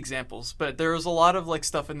forget the examples, but there was a lot of like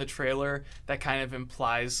stuff in the trailer that kind of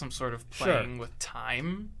implies some sort of Sure. playing with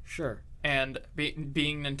time. Sure. And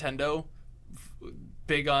being Nintendo,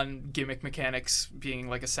 big on gimmick mechanics being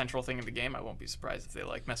like a central thing in the game, I won't be surprised if they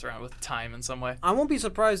like mess around with time in some way. I won't be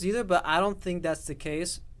surprised either, but I don't think that's the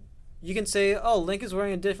case. You can say, oh, Link is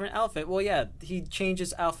wearing a different outfit. Well, yeah, he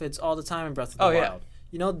changes outfits all the time in Breath of the Oh, yeah. Wild.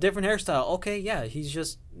 You know, different hairstyle. Okay, yeah,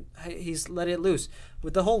 he's let it loose.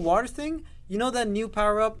 With the whole water thing, you know that new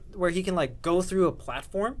power-up where he can, like, go through a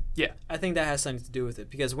platform? Yeah. I think that has something to do with it.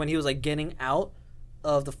 Because when he was, like, getting out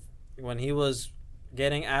of the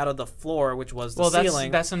floor, which was the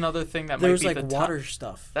ceiling, that's another thing that there might was, be like, the water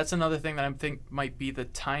stuff. That's another thing that I think might be the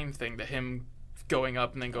time thing, that him going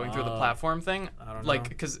up and then going through the platform thing. I don't Like, know.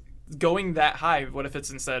 because going that high, what if it's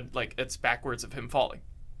instead like it's backwards of him falling?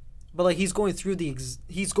 But, like, he's going through the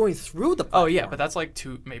platform. Oh yeah, but that's like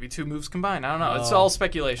maybe two moves combined. I don't know. It's Oh, all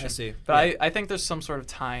speculation. I see. But Yeah. I think there's some sort of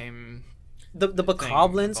time. The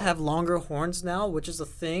bokoblins involved. have longer horns now, which is a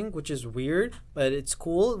thing, which is weird, but it's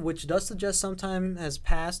cool, which does suggest some time has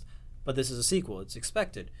passed, but this is a sequel. It's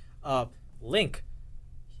expected. Link,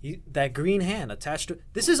 that green hand attached to...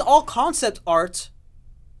 This is all concept art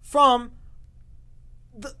from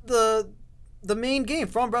the main game,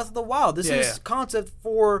 from Breath of the Wild. This is concept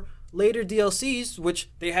for later DLCs, which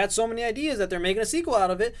they had so many ideas that they're making a sequel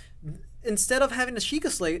out of it. Instead of having a Sheikah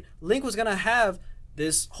Slate, Link was going to have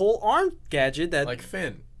this whole arm gadget that... Like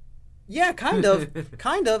Finn. Yeah, kind of.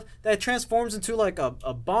 That transforms into like a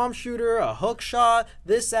bomb shooter, a hook shot,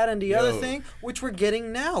 this, that, and the other thing, which we're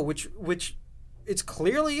getting now, which it's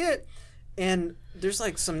clearly it. And there's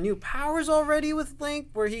like some new powers already with Link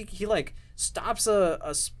where he like stops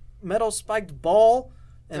a metal spiked ball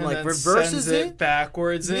and like then reverses sends it.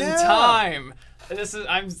 backwards in Yeah. time. This is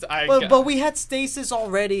But we had stasis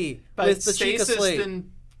already but with the Sheikah stasis Slate.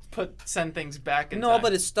 didn't send things back in No, time.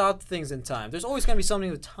 but it stopped things in time. There's always going to be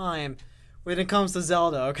something with time when it comes to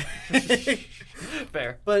Zelda, okay?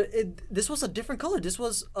 fair. But this was a different color. This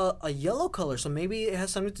was a yellow color, so maybe it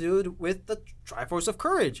has something to do with the Triforce of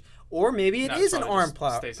Courage. Or maybe it No, is it's an probably arm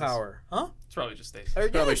just stasis. power. Huh? It's probably just stasis. Or, yeah,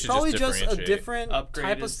 Probably it's should probably just just a differentiate. different type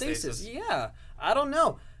Upgraded of stasis. stasis. Yeah, I don't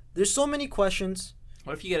know. There's so many questions.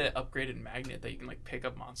 What if you get an upgraded magnet that you can like pick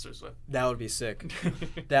up monsters with? That would be sick.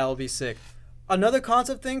 That would be sick. Another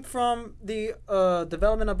concept thing from the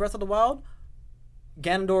development of Breath of the Wild,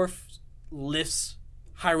 Ganondorf lifts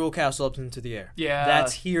Hyrule Castle up into the air. Yeah.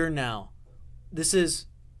 That's here now. This is...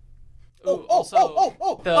 Ooh,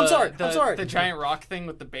 I'm sorry. The giant rock thing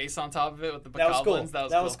with the base on top of it with the That was cool. bokoblins.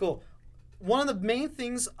 That was cool. One of the main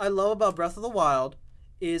things I love about Breath of the Wild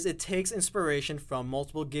is it takes inspiration from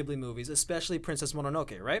multiple Ghibli movies, especially Princess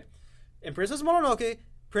Mononoke, right? In Princess Mononoke,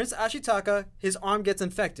 Prince Ashitaka, his arm gets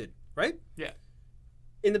infected, right? Yeah.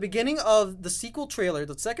 In the beginning of the sequel trailer,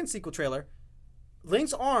 the second sequel trailer,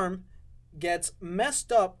 Link's arm gets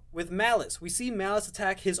messed up with Malice. We see Malice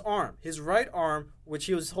attack his arm, his right arm, which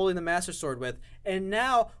he was holding the Master Sword with. And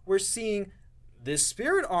now we're seeing this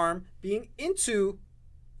spirit arm being into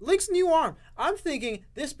Link's new arm. I'm thinking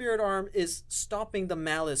this spirit arm is stopping the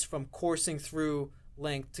Malice from coursing through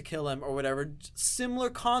Link to kill him or whatever.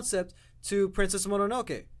 Similar concept to Princess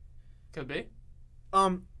Mononoke. Could be.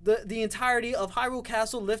 The entirety of Hyrule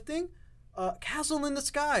Castle lifting, Castle in the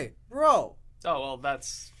Sky, bro. Oh well,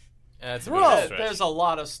 that's That's a Bro, bit of a stretch. there's a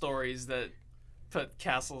lot of stories that put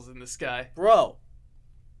castles in the sky. Bro.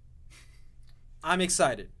 I'm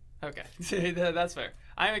excited. Okay, that's fair.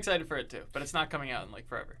 I'm excited for it too, but it's not coming out in like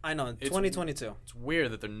forever. I know, It's- 2022. It's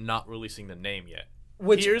weird that they're not releasing the name yet.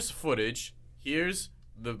 Which Here's footage. Here's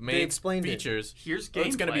the main explained it. features. Here's Oh,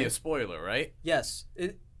 it's gonna be gameplay. a spoiler, right? yes,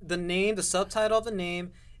 the name, the subtitle of the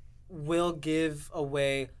name will give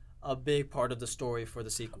away a big part of the story for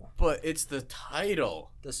the sequel. But it's the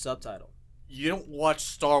title. The subtitle. You don't watch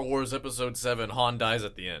Star Wars Episode 7, Han dies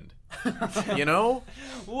at the end. You know?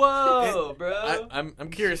 Whoa, bro! I'm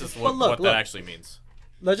curious as to But what look. that actually means.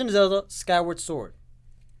 Legend of Zelda Skyward Sword.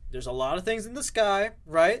 There's a lot of things in the sky,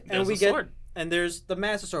 right? There's a sword. And there's the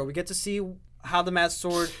Master Sword. We get to see how the Master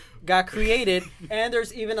Sword got created, and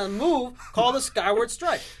there's even a move called the Skyward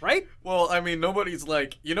Strike, right? Well, I mean, nobody's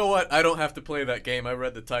like, you know what? I don't have to play that game. I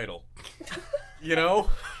read the title. You know?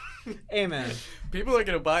 Amen. People are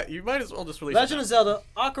gonna buy. You might as well just release. Legend of Zelda: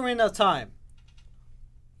 Ocarina of Time.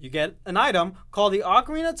 You get an item called the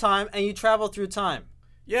Ocarina of Time, and you travel through time.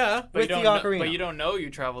 Yeah, But with you the don't know, ocarina. but you don't know you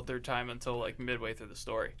traveled through time until like midway through the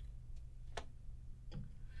story.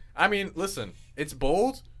 I mean, listen, it's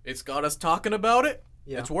bold. It's got us talking about it.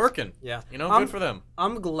 Yeah. It's working. Yeah. You know, I'm- good for them.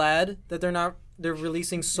 I'm glad that they're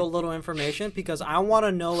releasing so little information because I want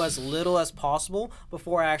to know as little as possible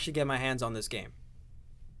before I actually get my hands on this game.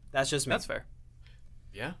 That's just me. That's fair.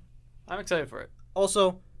 Yeah. I'm excited for it.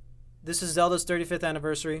 Also, this is Zelda's 35th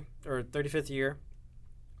anniversary or 35th year.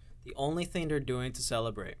 The only thing they're doing to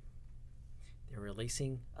celebrate, they're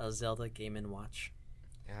releasing a Zelda Game & Watch.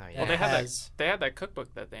 Yeah, Well, they had has- that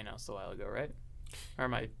cookbook that they announced a while ago, right? Or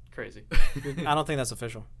am I crazy? I don't think that's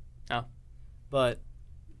official. Oh. But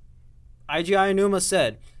IGI Numa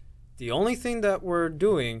said the only thing that we're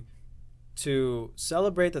doing to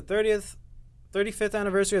celebrate the 35th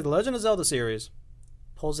anniversary of the Legend of Zelda series,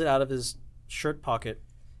 pulls it out of his shirt pocket,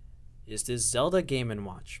 is this Zelda Game &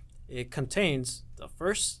 Watch. It contains the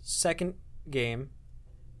first, second game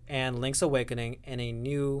and Link's Awakening and a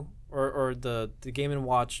new, or the Game &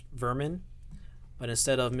 Watch Vermin, but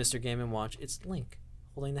instead of Mr. Game & Watch, it's Link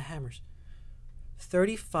holding the hammers.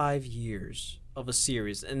 35 years of a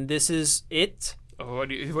series, and this is it. Oh, what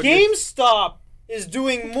do you, GameStop is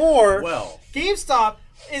doing more. Well, GameStop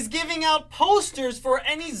is giving out posters for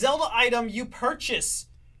any Zelda item you purchase.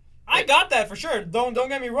 I got that for sure. Don't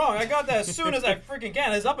get me wrong. I got that as soon as I freaking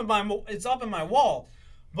can. It's up in my wall.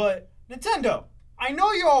 But Nintendo, I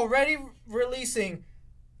know you're already releasing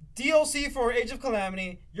DLC for Age of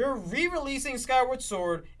Calamity. You're re-releasing Skyward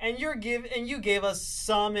Sword, and you gave us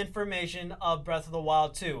some information of Breath of the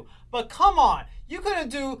Wild 2. But come on, you couldn't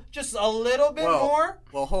do just a little bit more?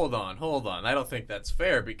 Well, hold on. I don't think that's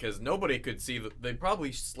fair because nobody could see they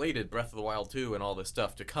probably slated Breath of the Wild 2 and all this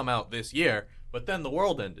stuff to come out this year, but then the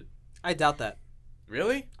world ended. I doubt that.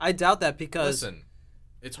 Really? I doubt that because Listen,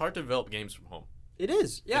 it's hard to develop games from home. it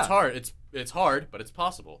is. Yeah. It's hard. It's hard, but it's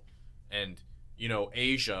possible. And you know,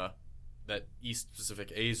 Asia, that East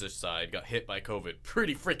Pacific Asia side got hit by COVID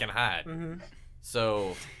pretty freaking hard. Mm-hmm.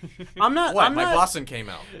 So I'm not. what? I'm My not, Blossom came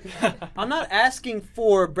out. I'm not asking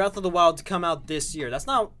for Breath of the Wild to come out this year. That's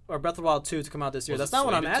not, or Breath of the Wild 2 to come out this year. Was That's it not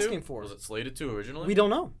what I'm slated to? asking for. Was it slated to originally? We don't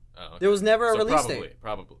know. Oh, okay. There was never a So release probably, date.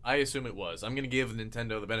 Probably. I assume it was. I'm gonna give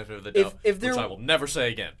Nintendo the benefit of the If- doubt, if there- which I will never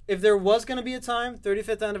say again. If there was going to be a time,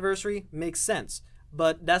 35th anniversary makes sense.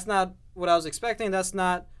 But that's not what I was expecting. That's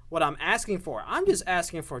not what I'm asking for. I'm just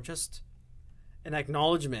asking for just an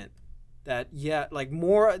acknowledgement that, yeah, like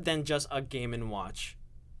more than just a Game & Watch.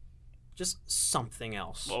 Just something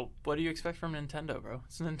else. Well, what do you expect from Nintendo, bro?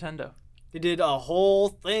 It's Nintendo. They did a whole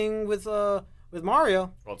thing with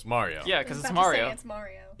Mario. Well, it's Mario. Yeah, I because was it's about to say Mario. It's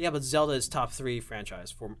Mario. Yeah, but Zelda is top 3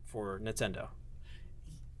 franchise for Nintendo.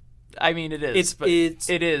 I mean, it is. But It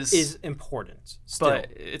it is. is important. Still.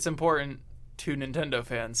 But it's important to Nintendo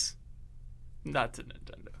fans, not to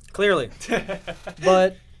Nintendo. Clearly.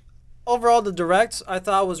 But overall, the Direct I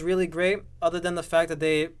thought was really great, other than the fact that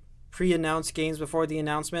they pre-announced games before the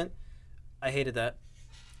announcement. I hated that.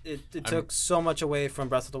 It took so much away from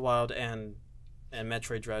Breath of the Wild and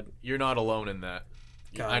Metroid Dread. You're not alone in that.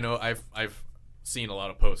 God. I know. I've seen a lot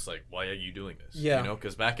of posts like, "Why are you doing this?" Yeah. You know,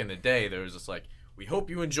 because back in the day, there was just like, "We hope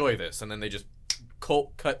you enjoy this," and then they just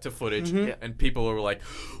cut to footage, Mhm. and people were like,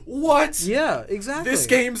 "What? Yeah, exactly. This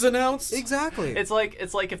game's announced?" Exactly. It's like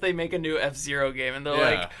if they make a new F-Zero game and they're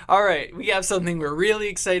Yeah. like, "All right, we have something we're really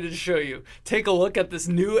excited to show you. Take a look at this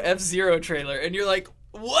new F-Zero trailer," and you're like,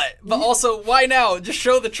 "What?" But also, why now? Just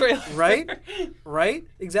show the trailer, Right? Right?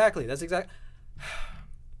 Exactly. That's exact.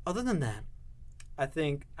 Other than that, I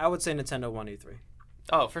think I would say Nintendo won E3.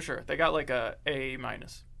 Oh, for sure. They got like a A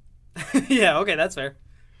minus. Yeah, okay, that's fair.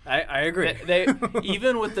 I agree. They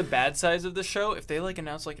even with the bad sides of the show, if they like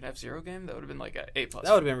announced like an F-Zero game, that would have been like a A plus.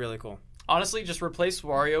 That would have been really cool. Honestly, just replace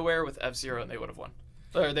WarioWare with F-Zero and they would have won.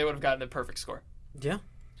 Or they would have gotten the perfect score. Yeah.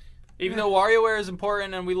 Even though WarioWare is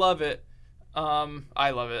important and we love it, I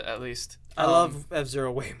love it at least. I love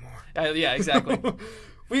F-Zero way more. Yeah, exactly.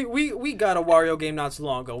 We got a Wario game not too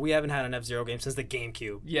long ago. We haven't had an F-Zero game since the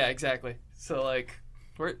GameCube. Yeah, exactly. So like,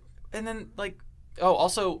 and then like, oh,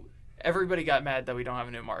 also everybody got mad that we don't have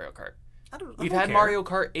a new Mario Kart. I don't We've care. had Mario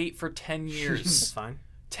Kart 8 for 10 That's years. fine.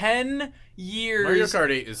 10 years. Mario Kart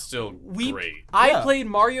 8 is still great. I Yeah. played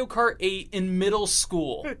Mario Kart 8 in middle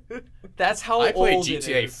school. That's how I played old it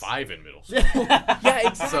GTA is. 5 in middle school. Yeah,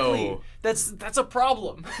 exactly. So- that's a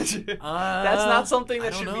problem. That's not something I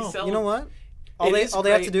that don't should be know. celebrated. You know what? It All is they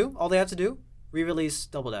have great. to do, re-release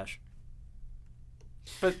Double Dash.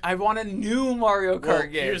 But I want a new Mario Kart Well,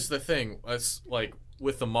 game. here's the thing. Like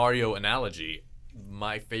with the Mario analogy,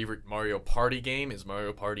 my favorite Mario Party game is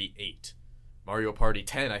Mario Party 8. Mario Party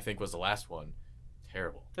 10, I think, was the last one.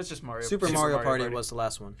 Terrible. That's just Mario. Super Mario Party was the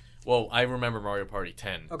last one. Well, I remember Mario Party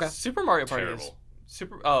 10. Okay. Super Mario Party is Terrible.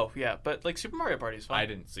 super. Oh yeah, but like Super Mario Party is fun. I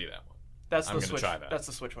didn't see that one. That's I'm the gonna Switch. try that. That's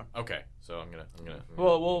the Switch one. Okay, so I'm gonna.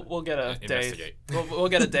 We'll get a day. investigate. We'll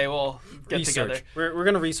get a day. We'll get Research. together. We're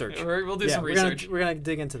gonna research. We'll do some we're research. We're gonna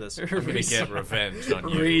dig into this. I'm gonna get revenge on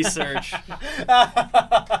you. Research.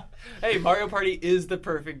 Hey, Mario Party is the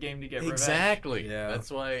perfect game to get revenge. Exactly. Yeah. That's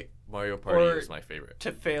why Mario Party Or- is my favorite.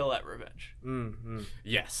 To fail at revenge.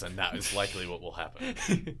 Yes, and that is likely what will happen.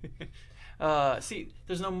 See,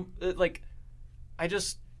 there's no like.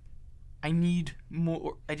 I need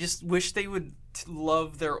more. I just wish they would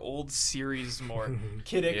love their old series more.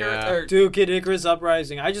 Kid Icarus. Yeah. Or, Dude, Kid Icarus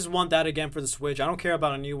Uprising. I just want that again for the Switch. I don't care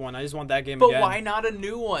about a new one. I just want that game but again. why not a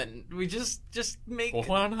new one? We just make. Well,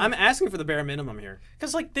 why not? I'm asking for the bare minimum here.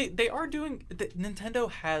 Because like they are doing.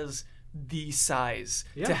 Nintendo has the size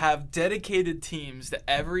Yeah. to have dedicated teams to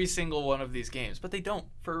every single one of these games, but they don't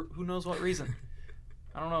for who knows what reason.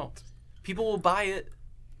 I don't know. People will buy it.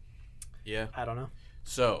 Yeah. I don't know.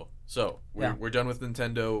 So Yeah. we're done with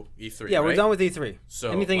Nintendo E3. Yeah, we're right? done with E3.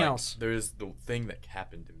 So Anything like, else? There's the thing that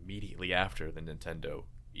happened immediately after the Nintendo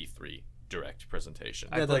E3 Direct presentation.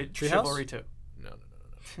 Yeah, I the played Treehouse? Chivalry 2. No.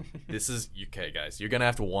 This is okay, guys. You're gonna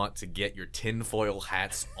have to want to get your tinfoil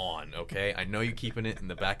hats on. Okay, I know you're keeping it in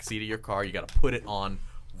the back seat of your car. You gotta put it on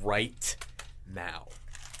right now.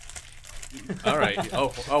 All right.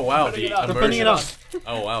 Oh wow. Putting The it on. They're putting it on. immersion.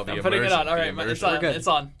 Oh wow. The I'm putting it immersion, on. All the right, it's immersion. on. We're good. It's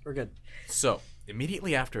on. We're good. So,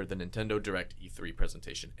 immediately after the Nintendo Direct E3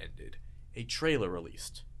 presentation ended, a trailer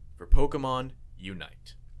released for Pokemon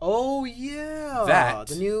Unite. Oh yeah, That-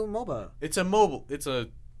 the new MOBA. It's a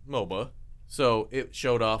MOBA. So it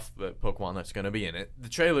showed off the Pokemon that's going to be in it. The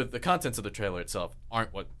trailer, the contents of the trailer itself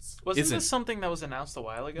aren't Wasn't isn't. this something that was announced a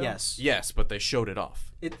while ago? Yes. Yes, but they showed it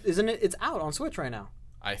off. Isn't it? It's out on Switch right now.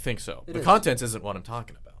 I think so. It The is. contents isn't what I'm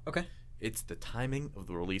talking about. Okay. It's the timing of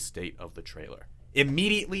the release date of the trailer.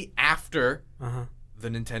 Immediately after the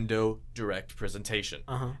Nintendo Direct presentation.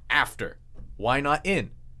 After. Why not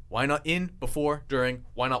in? Why not in, before, during?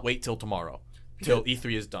 Why not wait till tomorrow? Till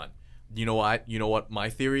E3 is done. You know what? You know what my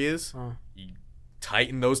theory is? You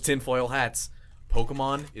tighten those tinfoil hats.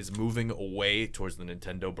 Pokemon is moving away towards the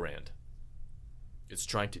Nintendo brand. It's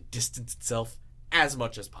trying to distance itself as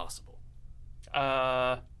much as possible.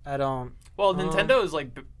 I don't. Well, Nintendo is like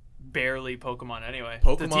barely Pokemon anyway.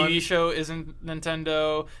 Pokemon- The TV show isn't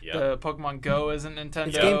Nintendo. Yep. The Pokemon Go isn't Nintendo.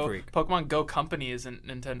 It's Game Freak. Pokemon Go Company isn't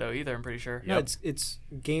Nintendo either. I'm pretty sure. No, Yep. it's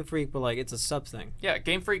Game Freak, but like it's a sub thing. Yeah,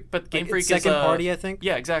 Game Freak, but Game Like, Freak it's is second party, I think.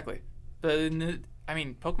 Yeah, exactly. I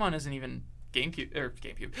mean, Pokemon isn't even GameCube.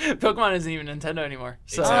 Pokemon isn't even Nintendo anymore.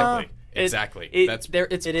 So Exactly. it- Exactly.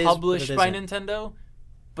 It's It is, but published it by isn't. Nintendo,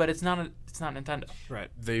 but it's not Nintendo. Right.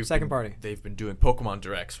 They've Second been, party. They've been doing Pokemon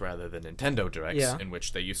Directs rather than Nintendo Directs, Yeah. in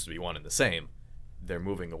which they used to be one and the same. They're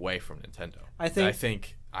moving away from Nintendo.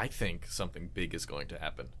 I think something big is going to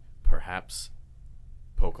happen. Perhaps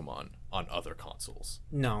Pokemon on other consoles.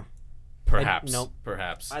 No. Perhaps. nope.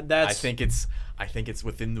 Perhaps. That's- I think it's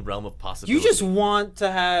within the realm of possibility. You just want to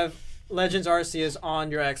have Legends Arceus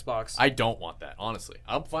on your Xbox. I don't want that, honestly.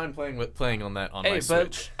 I'm fine playing on that on my Hey, but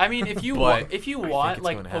Switch. I mean, if you But want, I think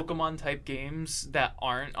like it's gonna happen. Pokemon type games that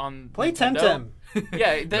aren't on Play Nintendo, Temtem.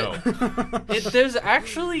 Yeah, No. there's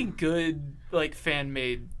actually good like fan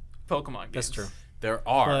made Pokemon games. That's true. There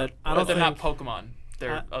are. But I But don't they're not think Pokemon.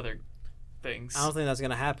 They're I- other things. I don't think that's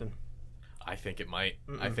gonna happen. I think it might.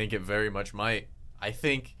 I think it very much might. I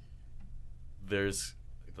think there's.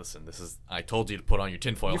 Listen, this is. I told you to put on your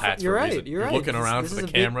tinfoil hats you're for a right, reason. you're right. Looking This- around this for is the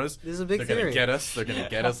a big- cameras. this is a big They're theory. gonna get us. They're gonna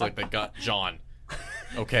get us like they got John.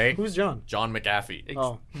 Okay. Who's John? John McAfee.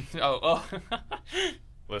 Oh, oh.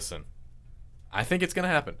 Listen, I think it's gonna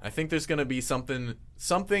happen. I think there's gonna be something.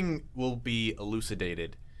 Something will be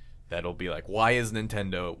elucidated. That'll be like, why is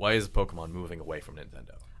Pokemon moving away from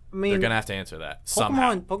Nintendo? I mean, They're gonna have to answer that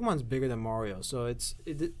somehow. Pokemon's bigger than Mario, so it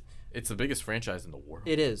It's the biggest franchise in the world.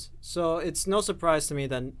 it is. So it's no surprise to me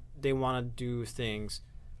that they want to do things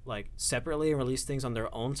like separately and release things on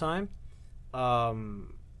their own time.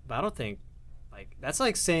 But I don't think like that's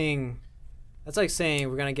like saying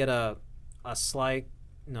we're gonna get a slight.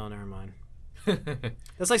 No, never mind.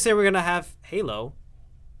 That's like saying we're gonna have Halo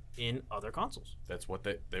in other consoles. That's what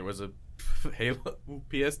there was a Halo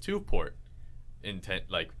PS2 port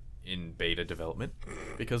in beta development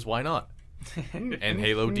because why not? And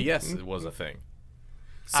Halo DS was a thing.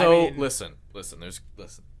 So listen.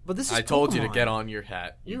 But this is I told you to Pokemon. get on your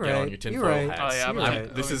hat. You're get right. on your tinfoil You're right. hats. Oh, yeah, I'm You're gonna- right.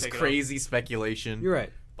 let This me is take it crazy speculation You're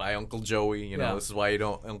right. by Uncle Joey. You know, Yeah. this is why you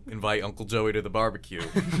don't invite Uncle Joey to the barbecue.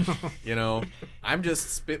 You know, I'm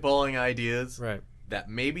just spitballing ideas Right. that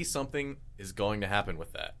maybe something is going to happen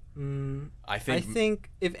with that. I I think. think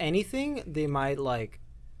if anything, they might like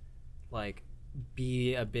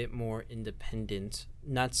be a bit more independent.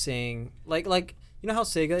 Not saying like you know how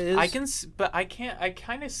Sega is. But I can't. I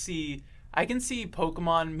kind of see. I can see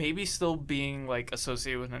Pokemon maybe still being like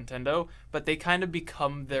associated with Nintendo, but they kind of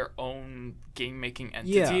become their own game making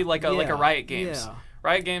entity, Yeah, like a yeah, Riot Games. yeah.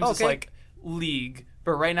 Riot Games is Okay. like League,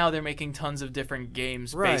 but right now they're making tons of different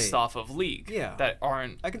games based Right. off of League Yeah. that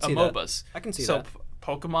aren't I can see that. MOBAs. I can see so that.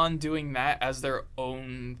 Pokemon doing that as their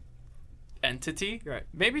own entity, Right.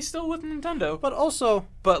 maybe still with Nintendo, But also,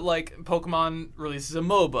 but like Pokemon releases a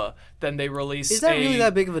MOBA, then they release is that really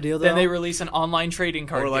that big of a deal though? then they release an online trading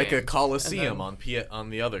card or like game. a Coliseum and on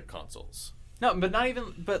the other consoles. No, but not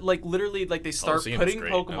even. But like literally, like they start Coliseum is putting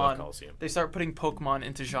great. I love Pokemon. Coliseum. They start putting Pokemon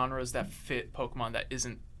into genres that fit Pokemon that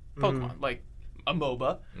isn't Mm-hmm. Pokemon, like a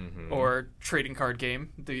MOBA or trading card game.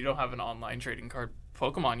 That you don't have an online trading card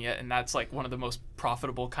Pokemon yet, and that's like one of the most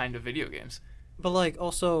profitable kind of video games. But like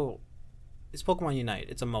also, it's Pokemon Unite.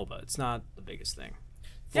 It's a MOBA. It's not the biggest thing.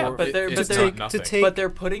 Yeah, For- but they're it's but not they're nothing. to take. but they're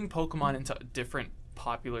putting Pokemon into different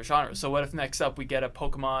popular genres. So what if next up we get a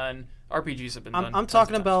Pokemon RPGs have been I'm done? talking tons of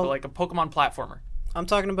times, about- but like a Pokemon platformer. I'm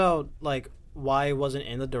talking about like why it wasn't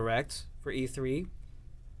in the direct for E3.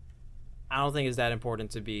 I don't think it's that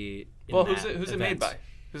important to be. In Well, that who's it made event. by?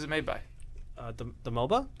 Who's it made by? The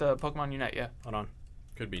MOBA? The Pokemon Unite, yeah. Hold on.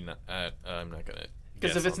 Could be not. I'm not gonna.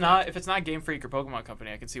 Because guess if on it's not Game Freak or Pokemon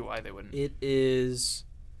Company, I can see why they wouldn't. It is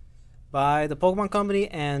by the Pokemon Company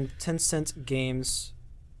and Tencent Games,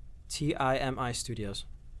 TIMI Studios.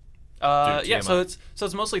 Dude, Yeah, so TMI.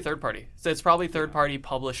 it's mostly third party. So it's probably third party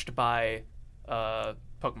published by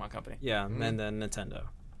Pokemon Company. Yeah, and then Nintendo.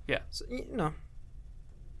 Yeah. So, you know,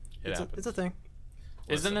 It happens. it's a thing.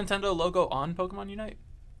 Is the Nintendo logo on Pokemon Unite?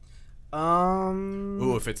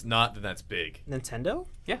 Ooh, if it's not, then that's big. Nintendo?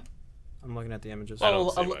 Yeah. I'm looking at the images. I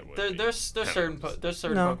don't see why it would be. there's certain Kinda there's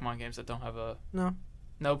certain No. Pokemon games that don't have a No.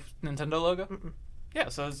 Nintendo logo. Yeah,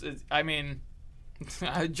 so I mean,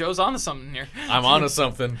 Joe's onto something here. I'm onto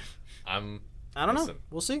something. I don't know. Listen.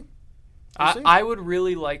 We'll see. I would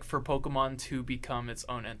really like for Pokemon to become its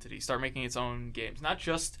own entity, start making its own games, not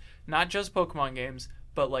just Pokemon games,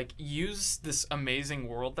 but like use this amazing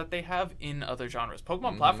world that they have in other genres.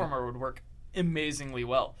 Pokemon platformer would work amazingly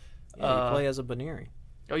well. Yeah, you play as a Baneri.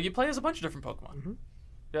 Oh, you play as a bunch of different Pokemon.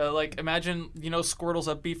 Yeah, like imagine Squirtle's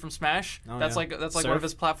upbeat from Smash. Oh, that's yeah. like one Surf. of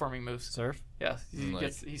his platforming moves. Surf. Yeah,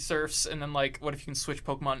 he surfs, and then like, what if you can switch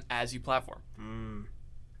Pokemon as you platform?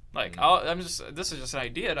 Like, this is just an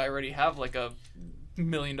idea, and I already have like a $1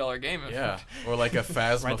 million game. Yeah, or like a Write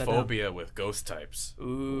that down. Phasmophobia with ghost types.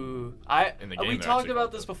 Ooh, In the we game, they're talked actually about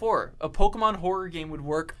called this that. before. A Pokemon horror game would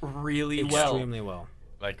work really well. Extremely well.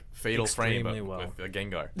 Like Fatal Frame Extremely well. with the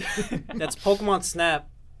Gengar. That's Pokemon Snap.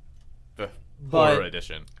 The But- horror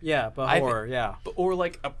edition. Yeah, but I think- horror. Yeah. Or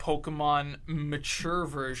like a Pokemon mature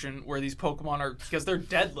version where these Pokemon are, because they're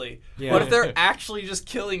deadly. Yeah. What if they're actually just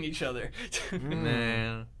killing each other?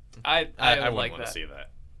 Nah. I I would wouldn't like want that. to see that. I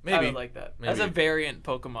Maybe would like that. As a maybe. variant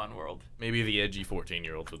Pokemon world. Maybe the edgy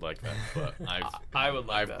 14-year-olds would like that, but I would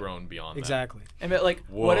like I've that. grown beyond Exactly. And but, like,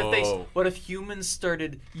 Whoa. what if humans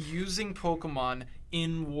started using Pokemon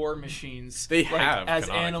in war machines? They like, have, as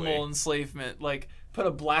canonically. animal enslavement. Like, put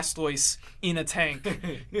a Blastoise in a tank,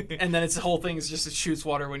 and then its whole thing is just it shoots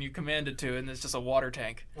water when you command it to, and it's just a water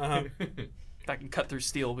tank Uh-huh. that can cut through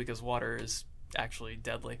steel because water is actually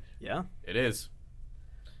deadly. Yeah. It is.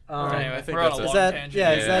 Anyway, I think we're on that's a it. long Is that tangent.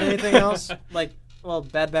 yeah? Is that Yeah. anything else? Like, well,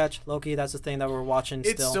 Bad Batch, Loki. That's the thing that we're watching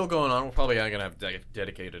It's still going on. We're probably going to have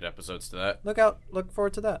dedicated episodes to that. Look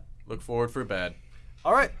forward to that. Look forward for bad.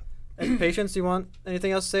 All right. And Patience, do you want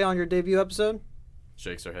anything else to say on your debut episode?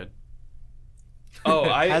 Shakes her head. Oh,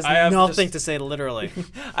 I Has have nothing just- to say, literally.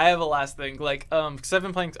 I have a last thing. Like, because I've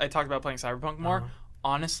been playing. I talked about playing Cyberpunk more. Uh-huh.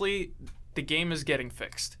 Honestly, the game is getting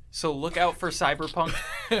fixed. So look out for Cyberpunk.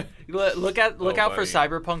 look out for buddy.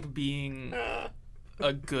 Cyberpunk being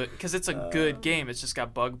a good, because it's a good game. It's just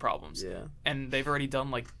got bug problems. Yeah. And they've already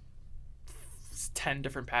done like 10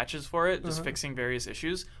 different patches for it, just fixing various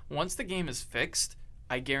issues. Once the game is fixed,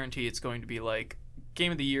 I guarantee it's going to be like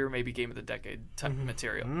game of the year, maybe game of the decade type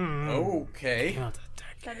material. Okay. Game of the decade.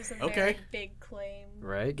 That is a Okay. very big claim.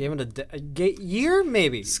 Right? Game of the year,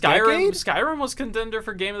 maybe. Skyrim Decade? Skyrim was contender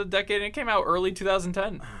for game of the decade, and it came out early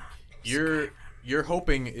 2010. You're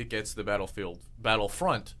hoping it gets the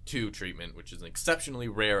Battlefront 2 treatment, which is an exceptionally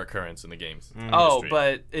rare occurrence in the games. Oh, industry.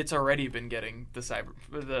 but it's already been getting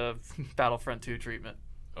the Battlefront 2 treatment.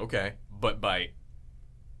 Okay, but by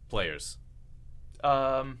players,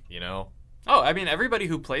 Um. you know. Oh, I mean, everybody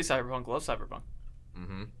who plays Cyberpunk loves Cyberpunk.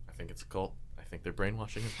 I think it's a cult. I think they're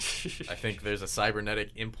brainwashing him. I think there's a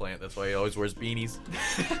cybernetic implant. That's why he always wears beanies.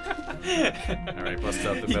 All right, bust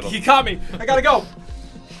out the metal. He caught me. I gotta go.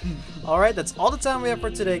 All right, that's all the time we have for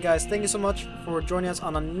today, guys. Thank you so much for joining us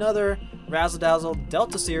on another Razzle Dazzle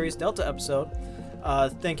Delta series, Delta episode.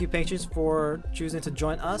 Thank you, Patriots, for choosing to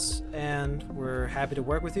join us, and we're happy to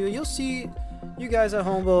work with you. You'll see you guys at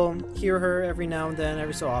home will hear her every now and then,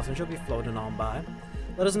 every so often. She'll be floating on by.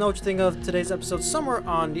 Let us know what you think of today's episode somewhere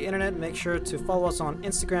on the internet. Make sure to follow us on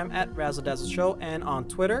Instagram at Razzle Dazzle Show and on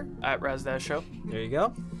Twitter. At Razdash Show. There you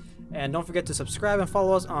go. And don't forget to subscribe and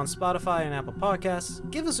follow us on Spotify and Apple Podcasts.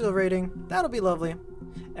 Give us a rating. That'll be lovely.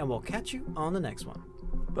 And we'll catch you on the next one.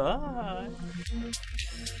 Bye.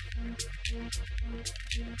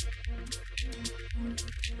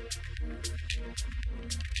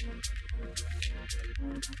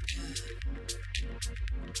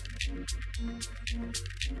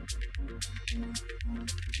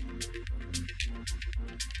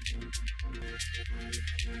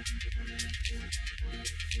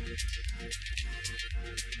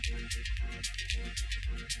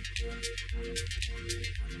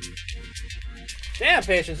 Damn,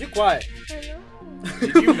 Patience, you quiet. I know.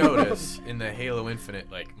 Did you notice in the Halo Infinite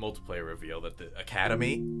multiplayer reveal that the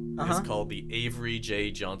Academy is called the Avery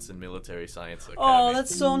J. Johnson Military Science Academy? Oh,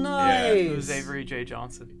 that's so nice. It was Avery J.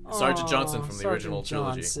 Johnson. Sergeant Johnson from the Sergeant original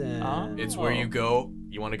trilogy. Johnson. Oh. It's where you go.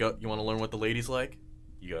 You want to learn what the ladies like?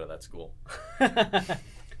 You go to that school.